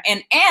questions matter.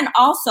 And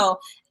also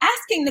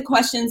asking the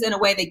questions in a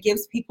way that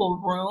gives people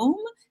room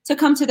to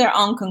come to their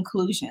own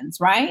conclusions,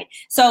 right?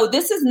 So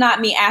this is not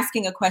me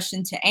asking a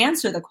question to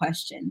answer the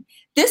question.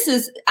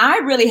 I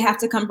really have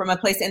to come from a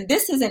place, and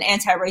this is an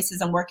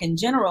anti-racism work in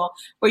general,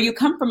 where you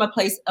come from a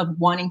place of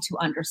wanting to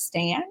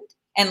understand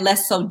and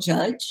less so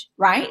judge,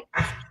 right?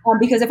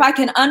 Because if I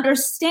can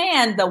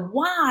understand the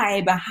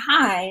why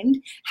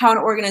behind how an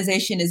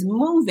organization is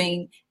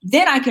moving,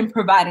 then I can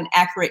provide an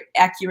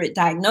accurate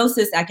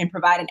diagnosis. I can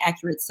provide an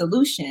accurate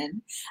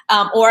solution,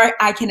 or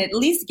I can at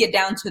least get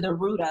down to the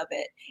root of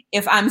it.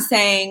 If I'm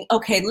saying,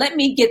 okay, let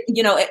me get,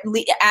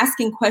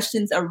 asking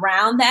questions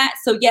around that.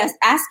 So yes,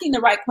 asking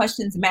the right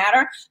questions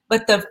matter,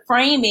 but the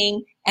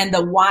framing and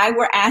the why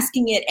we're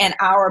asking it and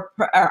our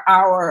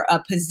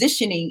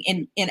positioning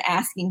in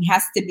asking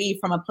has to be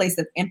from a place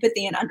of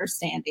empathy and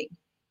understanding.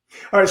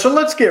 All right, so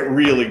let's get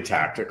really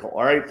tactical.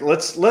 All right,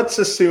 let's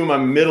assume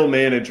I'm middle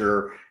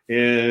manager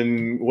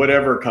in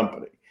whatever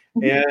company,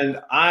 and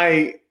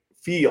I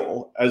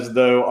feel as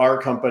though our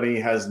company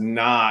has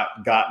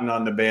not gotten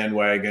on the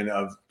bandwagon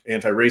of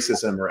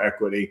anti-racism or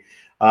equity.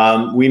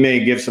 We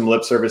may give some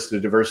lip service to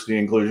diversity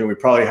and inclusion. We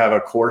probably have a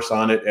course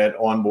on it at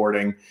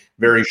onboarding,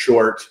 very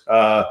short,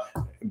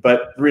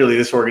 but really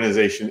this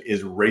organization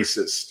is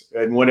racist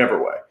in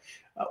whatever way.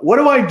 What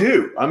do I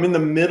do? I'm in the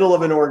middle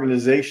of an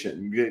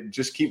organization.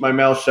 Just keep my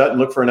mouth shut and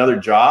look for another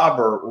job,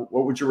 or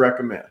what would you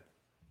recommend?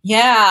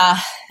 Yeah,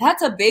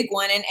 that's a big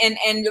one.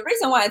 And the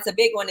reason why it's a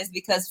big one is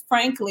because,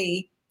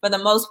 frankly, for the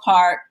most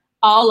part,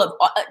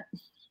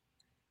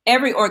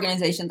 every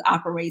organization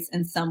operates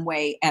in some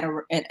way at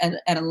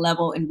a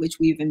level in which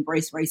we've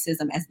embraced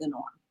racism as the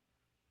norm,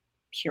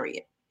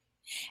 period.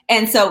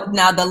 And so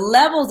now the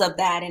levels of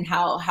that and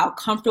how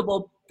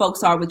comfortable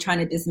folks are with trying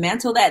to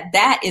dismantle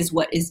that is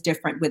what is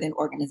different within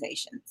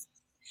organizations.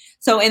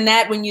 So in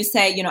that, when you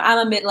say,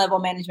 I'm a mid-level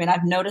management,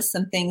 I've noticed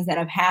some things that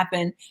have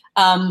happened.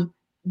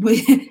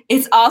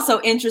 It's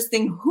also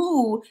interesting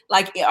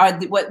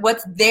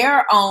what's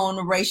their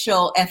own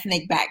racial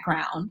ethnic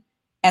background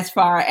as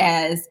far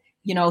as,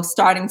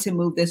 starting to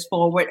move this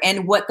forward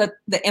and what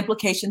the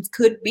implications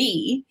could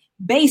be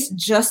based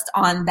just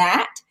on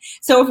that.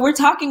 So if we're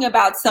talking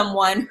about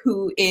someone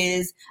who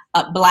is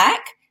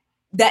Black,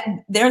 that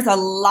there's a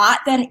lot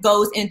that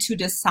goes into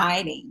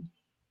deciding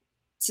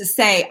to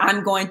say,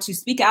 I'm going to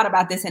speak out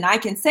about this. And I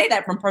can say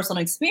that from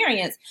personal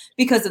experience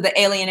because of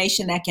the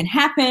alienation that can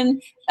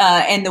happen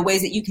and the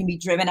ways that you can be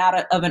driven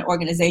out of an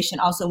organization.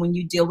 Also, when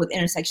you deal with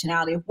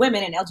intersectionality of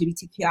women and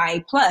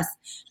LGBTQIA+.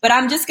 But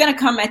I'm just going to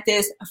come at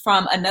this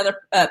from another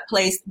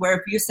place where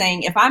if you're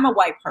saying, if I'm a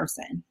white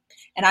person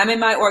and I'm in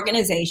my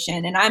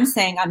organization and I'm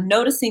saying I'm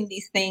noticing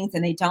these things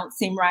and they don't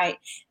seem right,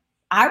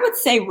 I would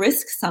say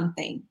risk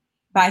something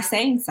by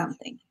saying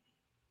something,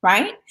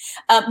 right?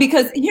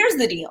 Because here's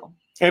the deal.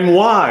 And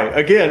why?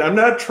 Again, I'm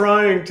not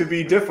trying to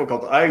be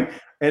difficult. And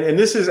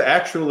this is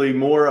actually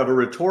more of a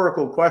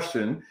rhetorical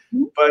question,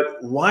 but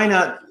why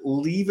not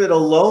leave it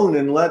alone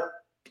and let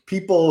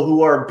people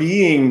who are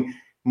being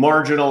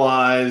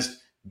marginalized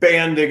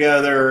band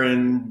together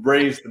and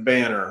raise the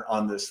banner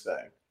on this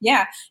thing?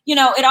 Yeah.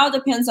 It all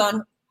depends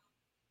on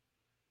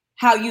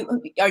how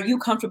are you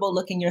comfortable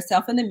looking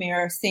yourself in the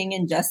mirror, seeing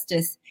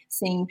injustice,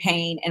 seeing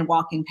pain, and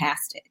walking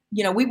past it.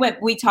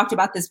 We talked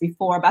about this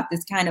before, about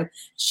this kind of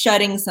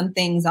shutting some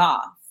things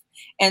off.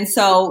 And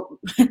so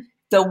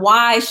the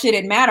why should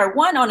it matter?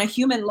 One, on a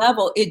human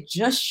level, it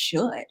just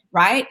should,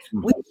 right?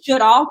 Mm-hmm. We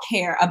should all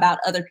care about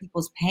other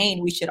people's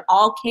pain. We should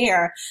all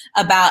care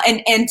about,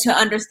 and to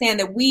understand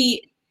that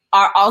we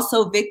are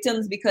also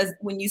victims, because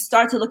when you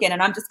start to look at it,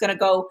 and I'm just going to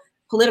go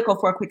political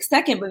for a quick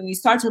second, but when you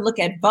start to look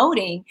at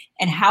voting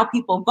and how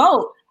people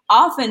vote,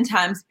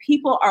 oftentimes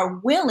people are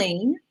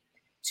willing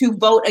to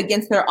vote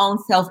against their own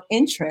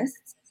self-interest.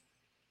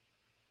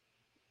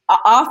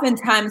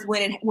 Oftentimes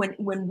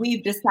when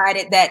we've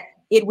decided that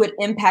it would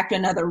impact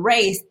another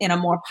race in a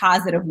more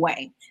positive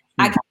way.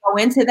 I can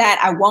go into that.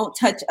 I won't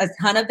touch a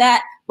ton of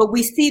that, but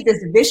we see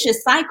this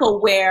vicious cycle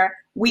where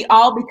we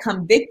all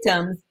become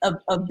victims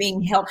of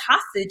being held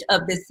hostage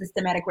of this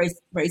systematic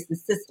racist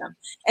system.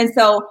 And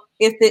so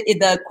if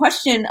the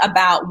question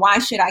about why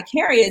should I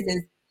care is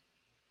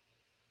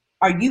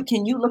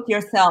can you look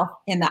yourself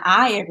in the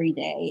eye every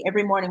day,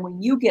 every morning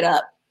when you get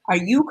up? Are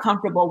you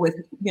comfortable with,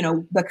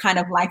 the kind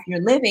of life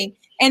you're living?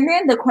 And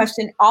then the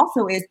question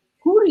also is,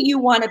 who do you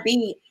want to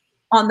be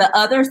on the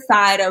other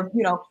side of,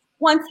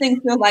 once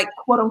things feel like,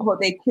 quote unquote,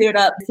 they cleared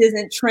up, this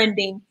isn't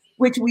trending,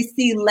 which we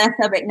see less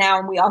of it now,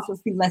 and we also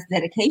see less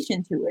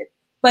dedication to it.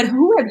 But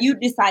who have you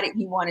decided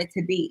you wanted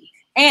to be?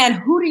 And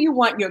who do you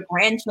want your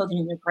grandchildren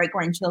and your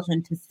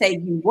great-grandchildren to say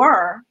you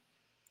were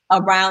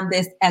around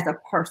this as a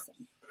person?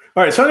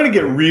 All right, so I'm going to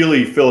get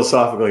really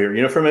philosophical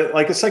here. From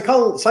a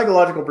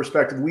psychological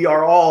perspective, we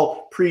are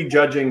all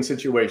prejudging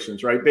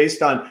situations, right?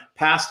 Based on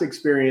past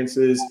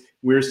experiences,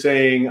 we're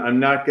saying, I'm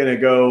not going to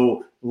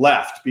go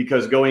left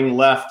because going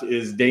left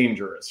is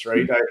dangerous,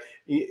 right?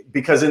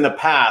 Because in the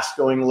past,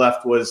 going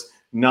left was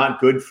not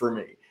good for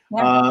me.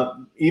 Yeah.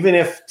 Even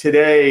if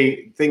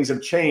today things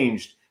have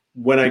changed,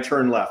 when I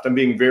turn left, I'm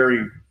being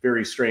very,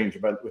 very strange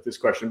with this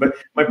question. But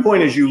my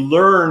point is, you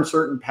learn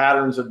certain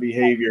patterns of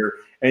behavior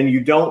and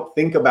you don't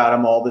think about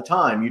them all the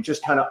time. You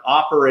just kind of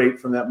operate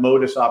from that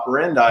modus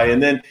operandi.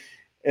 And then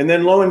And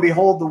then lo and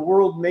behold, the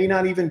world may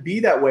not even be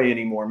that way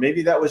anymore.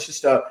 Maybe that was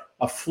just a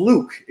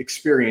fluke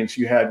experience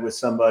you had with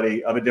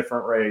somebody of a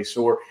different race,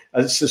 or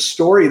it's a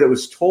story that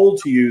was told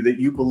to you that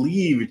you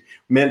believed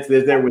meant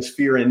that there was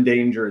fear and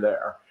danger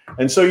there.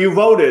 And so you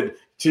voted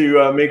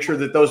to make sure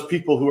that those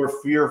people who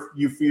are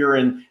you fear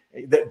and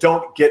that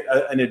don't get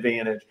an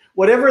advantage,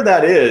 whatever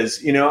that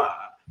is.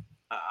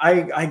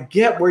 I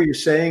get where you're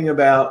saying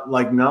about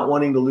like not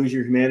wanting to lose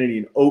your humanity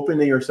and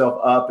opening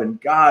yourself up.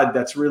 And God,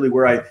 that's really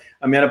where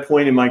I'm at a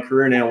point in my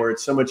career now where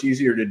it's so much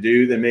easier to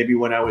do than maybe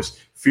when I was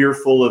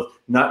fearful of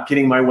not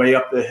getting my way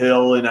up the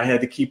hill and I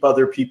had to keep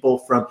other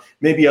people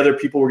maybe other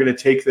people were going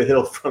to take the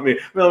hill from me.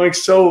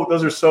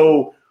 Those are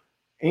so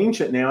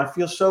ancient now. I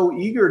feel so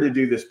eager to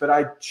do this, but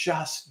I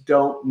just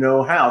don't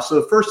know how. So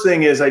the first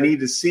thing is I need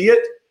to see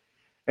it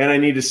and I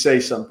need to say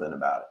something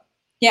about it.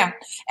 Yeah.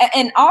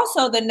 And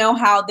also the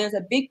know-how, there's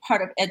a big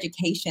part of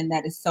education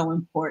that is so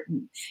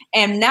important.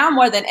 And now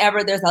more than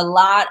ever, there's a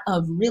lot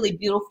of really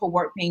beautiful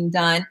work being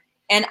done.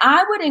 And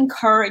I would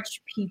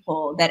encourage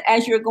people that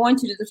as you're going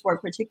to do this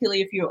work,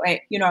 particularly if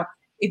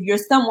you're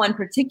someone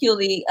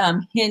particularly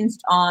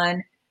hinged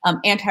on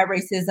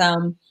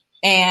anti-racism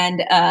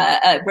and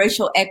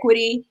racial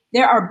equity,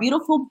 there are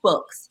beautiful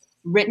books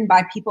written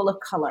by people of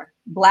color,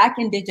 Black,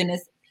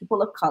 Indigenous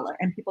people of color,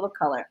 and people of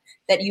color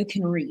that you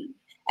can read.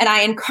 And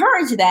I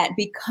encourage that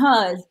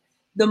because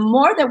the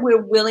more that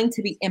we're willing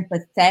to be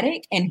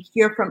empathetic and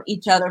hear from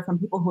each other, from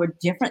people who are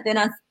different than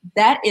us,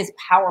 that is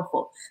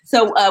powerful.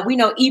 So we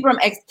know Ibram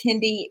X.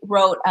 Kendi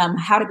wrote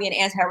How to Be an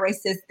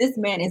Anti-Racist. This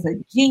man is a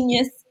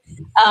genius.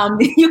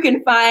 You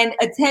can find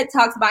a TED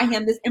Talks by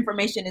him. This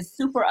information is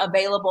super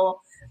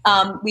available.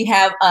 We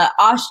have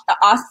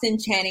Austin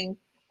Channing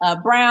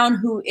Brown,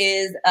 who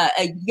is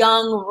a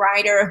young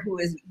writer who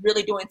is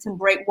really doing some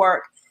great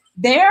work.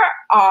 There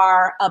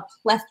are a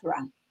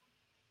plethora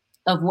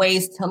of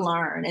ways to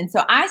learn. And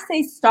so I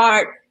say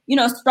start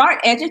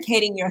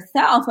educating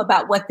yourself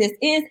about what this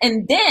is.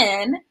 And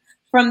then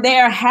from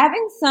there,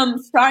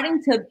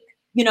 starting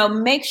to,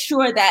 make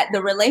sure that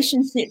the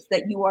relationships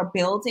that you are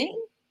building,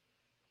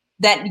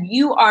 that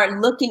you are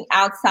looking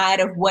outside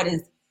of what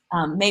is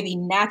maybe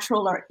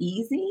natural or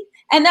easy.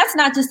 And that's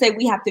not to say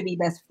we have to be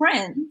best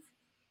friends,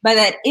 but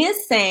that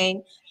is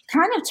saying,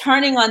 kind of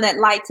turning on that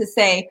light to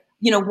say,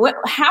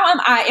 how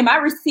am I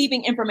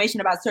receiving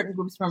information about certain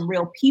groups from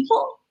real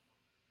people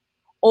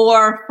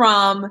or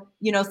from,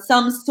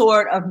 some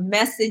sort of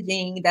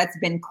messaging that's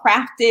been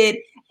crafted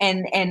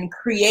and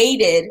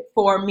created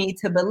for me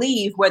to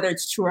believe whether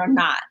it's true or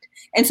not.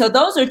 And so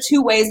those are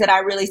two ways that I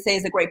really say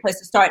is a great place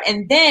to start.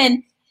 And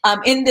then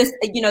in this,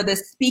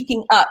 this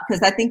speaking up,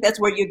 because I think that's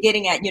where you're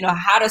getting at,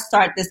 how to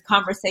start this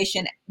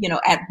conversation,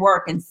 at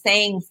work and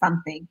saying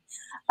something.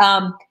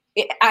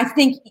 I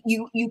think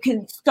you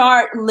can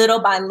start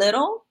little by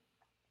little.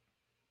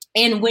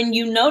 And when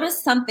you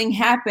notice something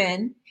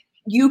happen,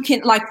 you can,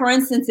 like, for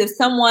instance, if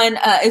someone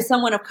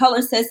of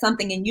color says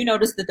something and you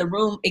notice that the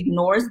room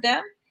ignores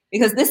them,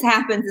 because this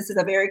is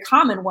a very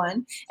common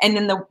one. And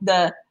then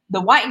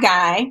the white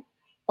guy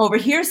over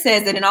here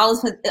says it, and all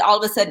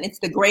of a sudden it's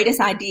the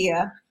greatest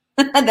idea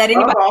that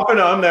anybody. Often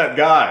I'm that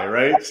guy,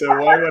 right? So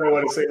why would I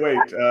want to say, wait,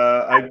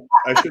 I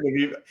shouldn't have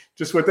even,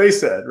 just what they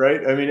said,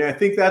 right? I mean, I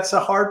think that's the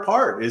hard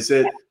part is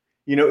that,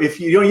 if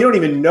you don't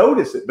even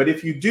notice it, but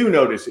if you do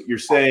notice it, you're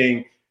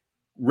saying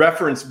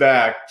reference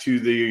back to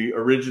the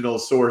original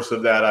source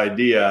of that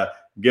idea,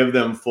 give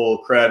them full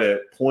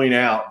credit, point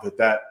out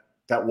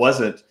that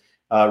wasn't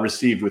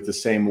received with the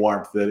same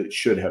warmth that it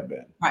should have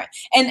been. Right.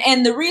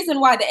 And the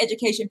reason why the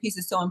education piece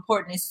is so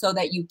important is so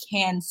that you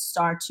can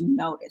start to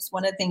notice.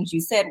 One of the things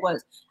you said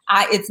was,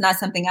 it's not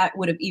something I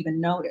would have even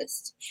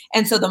noticed.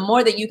 And so the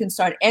more that you can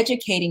start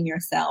educating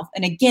yourself,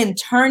 and again,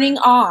 turning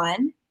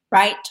on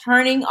that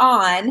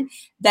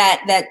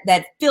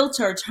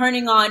filter,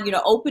 turning on,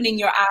 opening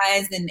your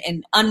eyes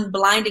and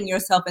unblinding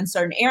yourself in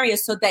certain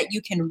areas so that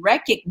you can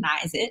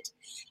recognize it.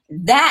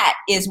 That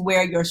is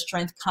where your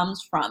strength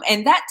comes from.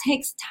 And that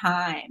takes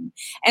time.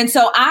 And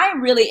so I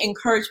really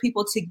encourage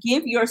people to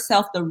give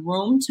yourself the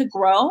room to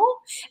grow,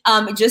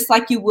 just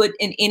like you would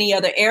in any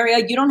other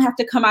area. You don't have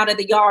to come out of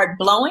the yard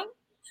blowing.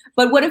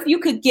 But what if you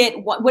could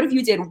what if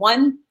you did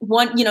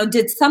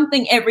did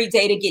something every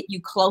day to get you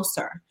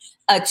closer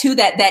to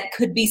that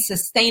could be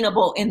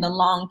sustainable in the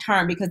long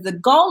term? Because the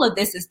goal of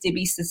this is to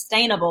be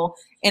sustainable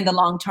in the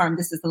long term.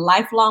 This is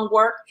lifelong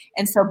work.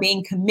 And so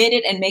being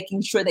committed and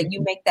making sure that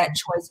you make that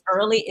choice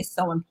early is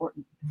so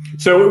important.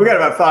 So we got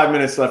about 5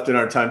 minutes left in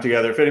our time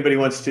together. If anybody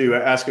wants to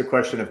ask a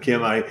question of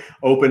Kim, I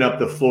open up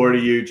the floor to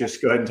you.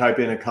 Just go ahead and type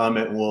in a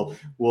comment and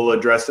we'll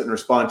address it and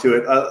respond to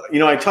it.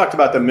 I talked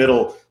about the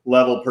middle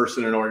level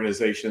person in an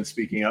organization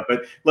speaking up,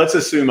 but let's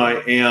assume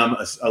I am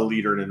a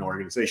leader in an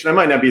organization. I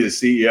might not be the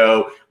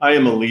CEO. I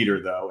am a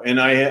leader though. And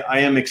I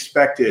am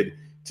expected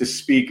to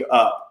speak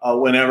up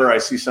whenever I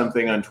see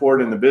something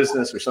untoward in the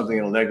business or something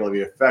that will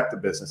negatively affect the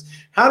business.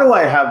 How do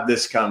I have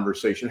this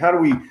conversation? How do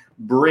we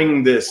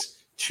bring this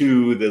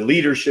to the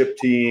leadership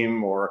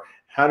team, or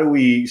how do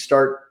we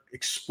start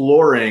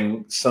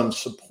exploring some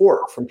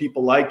support from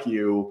people like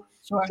you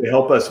Sure. to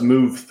help us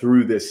move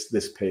through this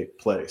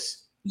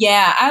place?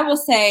 Yeah, I will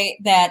say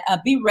that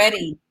be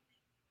ready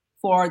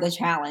for the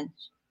challenge,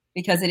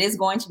 because it is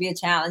going to be a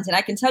challenge. And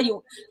I can tell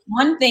you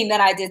one thing that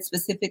I did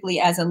specifically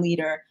as a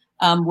leader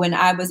when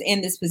I was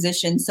in this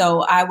position.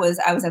 So I was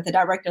at the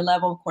director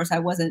level. Of course, I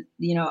wasn't,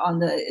 on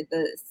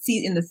the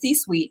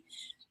C-suite.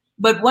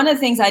 But one of the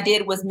things I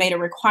did was made a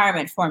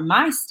requirement for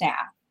my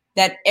staff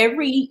that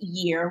every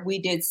year we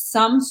did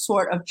some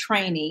sort of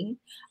training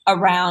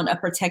around a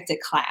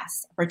protected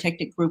class, a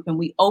protected group. And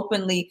we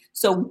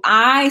so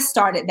I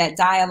started that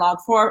dialogue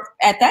for,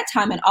 at that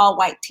time, an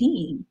all-white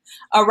team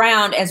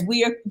around, as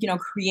we are,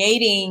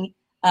 creating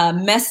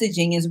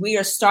messaging, as we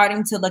are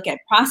starting to look at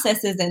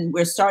processes, and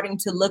we're starting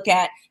to look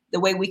at the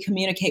way we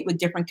communicate with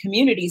different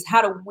communities.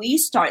 How do we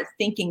start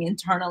thinking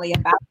internally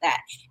about that?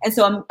 And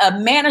so a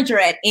manager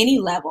at any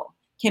level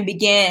can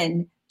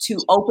begin to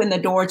open the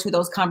door to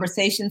those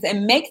conversations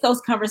and make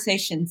those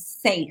conversations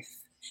safe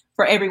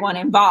for everyone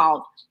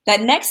involved.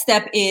 That next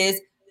step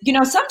is,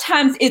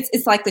 sometimes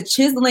it's like the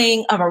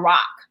chiseling of a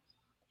rock,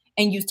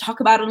 and you talk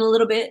about it a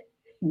little bit,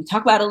 you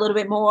talk about it a little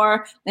bit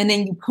more, and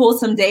then you pull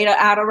some data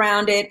out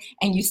around it,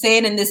 and you say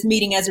it in this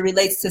meeting as it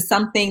relates to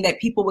something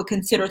that people would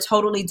consider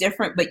totally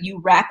different, but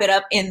you wrap it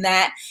up in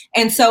that.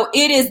 And so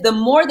it is, the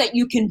more that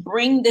you can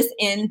bring this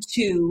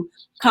into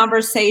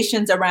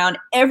conversations around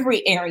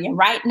every area,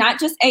 right?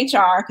 Not just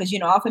HR, because,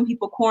 often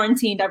people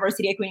quarantine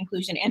diversity, equity,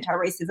 inclusion,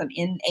 anti-racism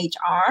in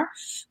HR,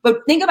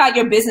 but think about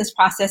your business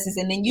processes,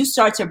 and then you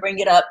start to bring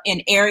it up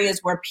in areas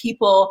where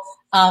people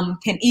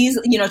can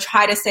easily,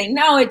 try to say,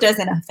 no, it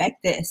doesn't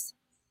affect this.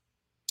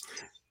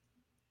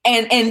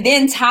 And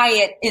then tie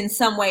it in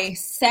some way,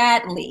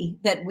 sadly,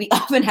 that we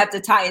often have to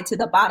tie it to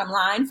the bottom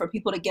line for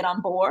people to get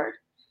on board.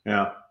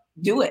 Yeah.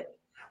 Do it.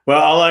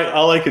 Well,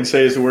 all I can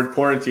say is the word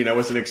quarantine. I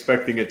wasn't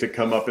expecting it to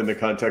come up in the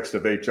context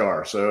of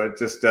HR. So it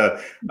just,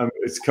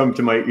 it's come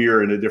to my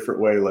ear in a different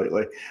way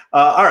lately.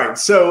 All right.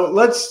 So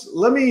let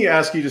me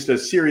ask you just a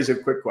series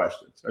of quick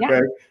questions.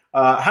 Okay.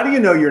 Yeah. How do you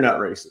know you're not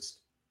racist?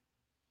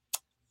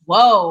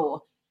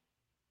 Whoa,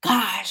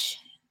 gosh.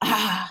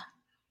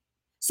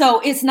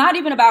 So it's not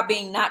even about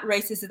being not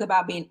racist. It's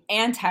about being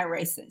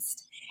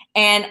anti-racist.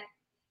 And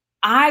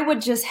I would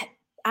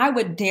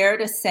dare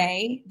to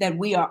say that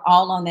we are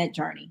all on that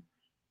journey.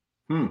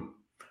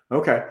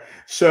 Okay.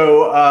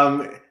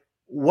 So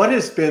what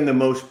has been the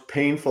most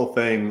painful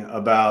thing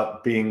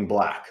about being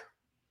Black?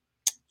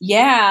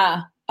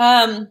 Yeah.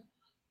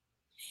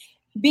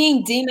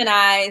 Being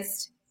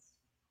demonized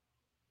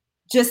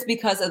just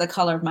because of the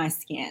color of my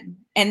skin.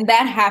 And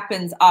that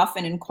happens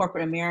often in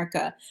corporate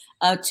America,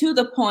 to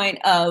the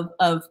point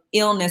of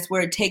illness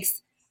where it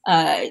takes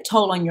a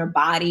toll on your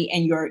body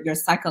and your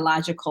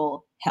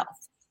psychological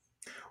health.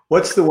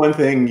 What's the one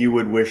thing you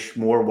would wish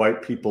more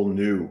white people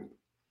knew?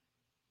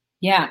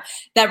 Yeah,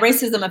 that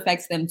racism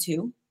affects them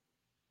too.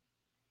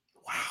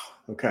 Wow.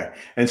 Okay.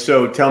 And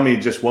so tell me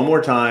just one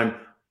more time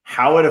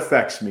how it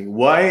affects me.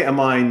 Why am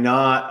I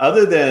not,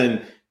 other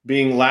than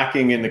being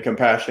lacking in the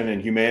compassion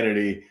and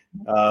humanity,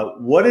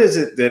 what is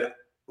it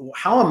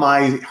how am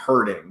I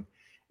hurting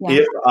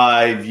if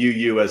I view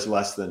you as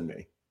less than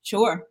me?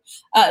 Sure.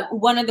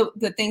 One of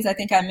the things I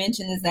think I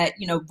mentioned is that,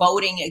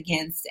 voting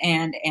against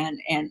and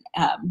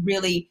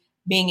really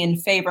being in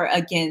favor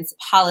against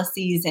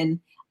policies and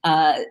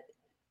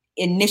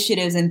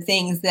initiatives and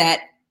things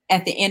that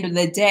at the end of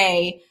the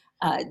day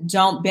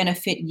don't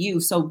benefit you.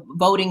 So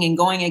voting and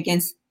going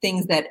against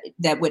things that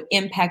would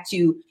impact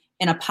you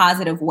in a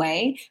positive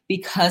way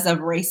because of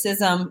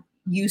racism,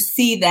 you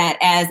see that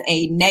as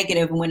a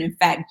negative when in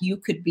fact you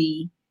could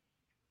be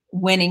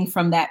winning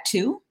from that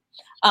too.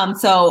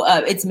 So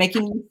it's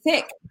making you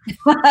sick.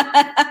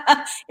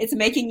 It's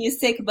making you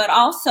sick, but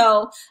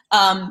also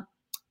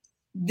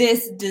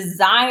this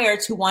desire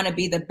to want to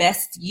be the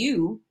best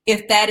you,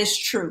 if that is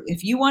true,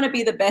 if you want to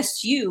be the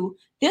best you,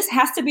 this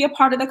has to be a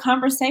part of the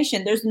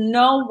conversation. There's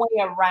no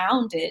way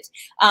around it,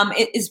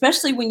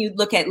 especially when you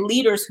look at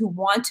leaders who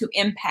want to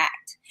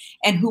impact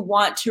and who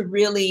want to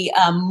really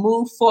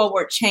move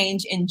forward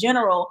change in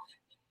general.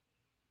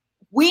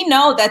 We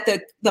know that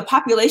the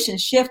population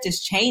shift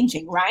is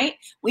changing, right?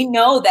 We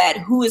know that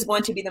who is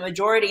going to be the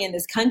majority in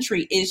this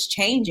country is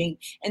changing.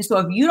 And so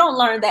if you don't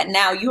learn that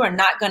now, you are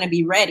not going to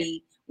be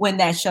ready when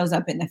that shows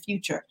up in the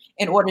future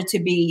in order to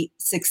be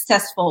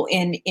successful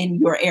in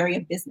your area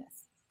of business.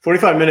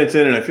 45 minutes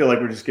in, and I feel like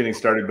we're just getting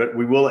started, but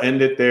we will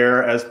end it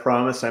there as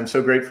promised. I'm so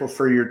grateful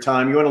for your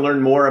time. You want to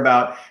learn more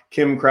about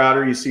Kim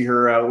Crowder, you see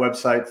her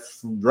website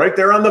right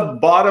there on the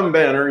bottom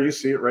banner. You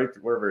see it right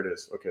wherever it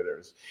is. Okay, there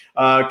it is.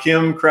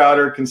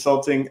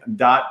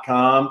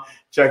 KimCrowderConsulting.com.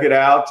 Check it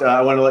out.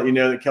 I want to let you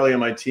know that Kelly on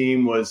my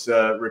team was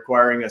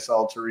requiring us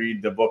all to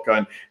read the book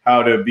on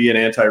how to be an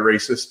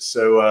anti-racist.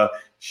 So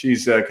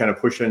she's kind of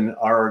pushing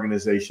our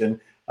organization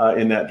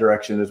in that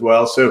direction as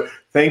well. So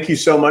thank you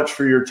so much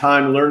for your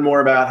time. Learn more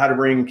about how to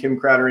bring Kim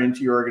Crowder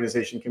into your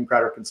organization,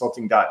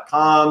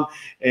 KimCrowderConsulting.com.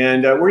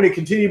 And we're going to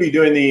continue to be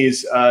doing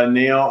these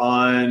now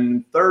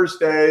on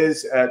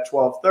Thursdays at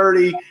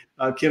 12:30.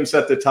 Kim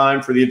set the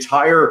time for the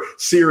entire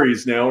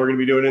series now. We're going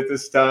to be doing it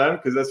this time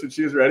because that's what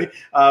she was ready.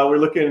 We're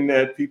looking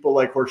at people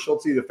like Horst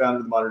Schulze, the founder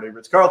of the Modern Day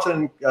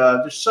Ritz-Carlton.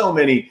 There's so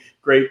many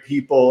great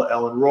people.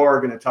 Ellen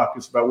Rohr going to talk to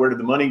us about where did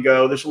the money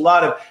go. There's a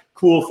lot of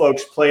cool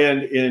folks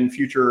planned in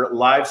future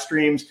live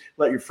streams.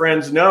 Let your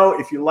friends know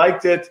if you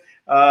liked it.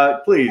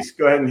 Please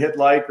go ahead and hit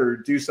like or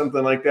do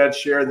something like that.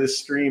 Share this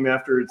stream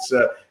after it's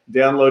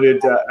downloaded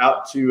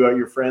out to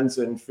your friends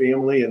and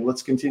family, and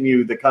let's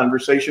continue the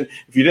conversation.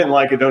 If you didn't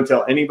like it, don't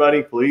tell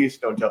anybody. Please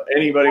don't tell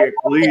anybody.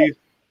 Please.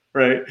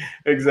 Right.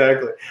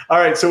 Exactly. All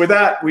right. So with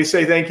that, we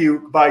say thank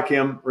you. Bye,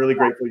 Kim. Really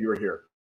grateful you were here.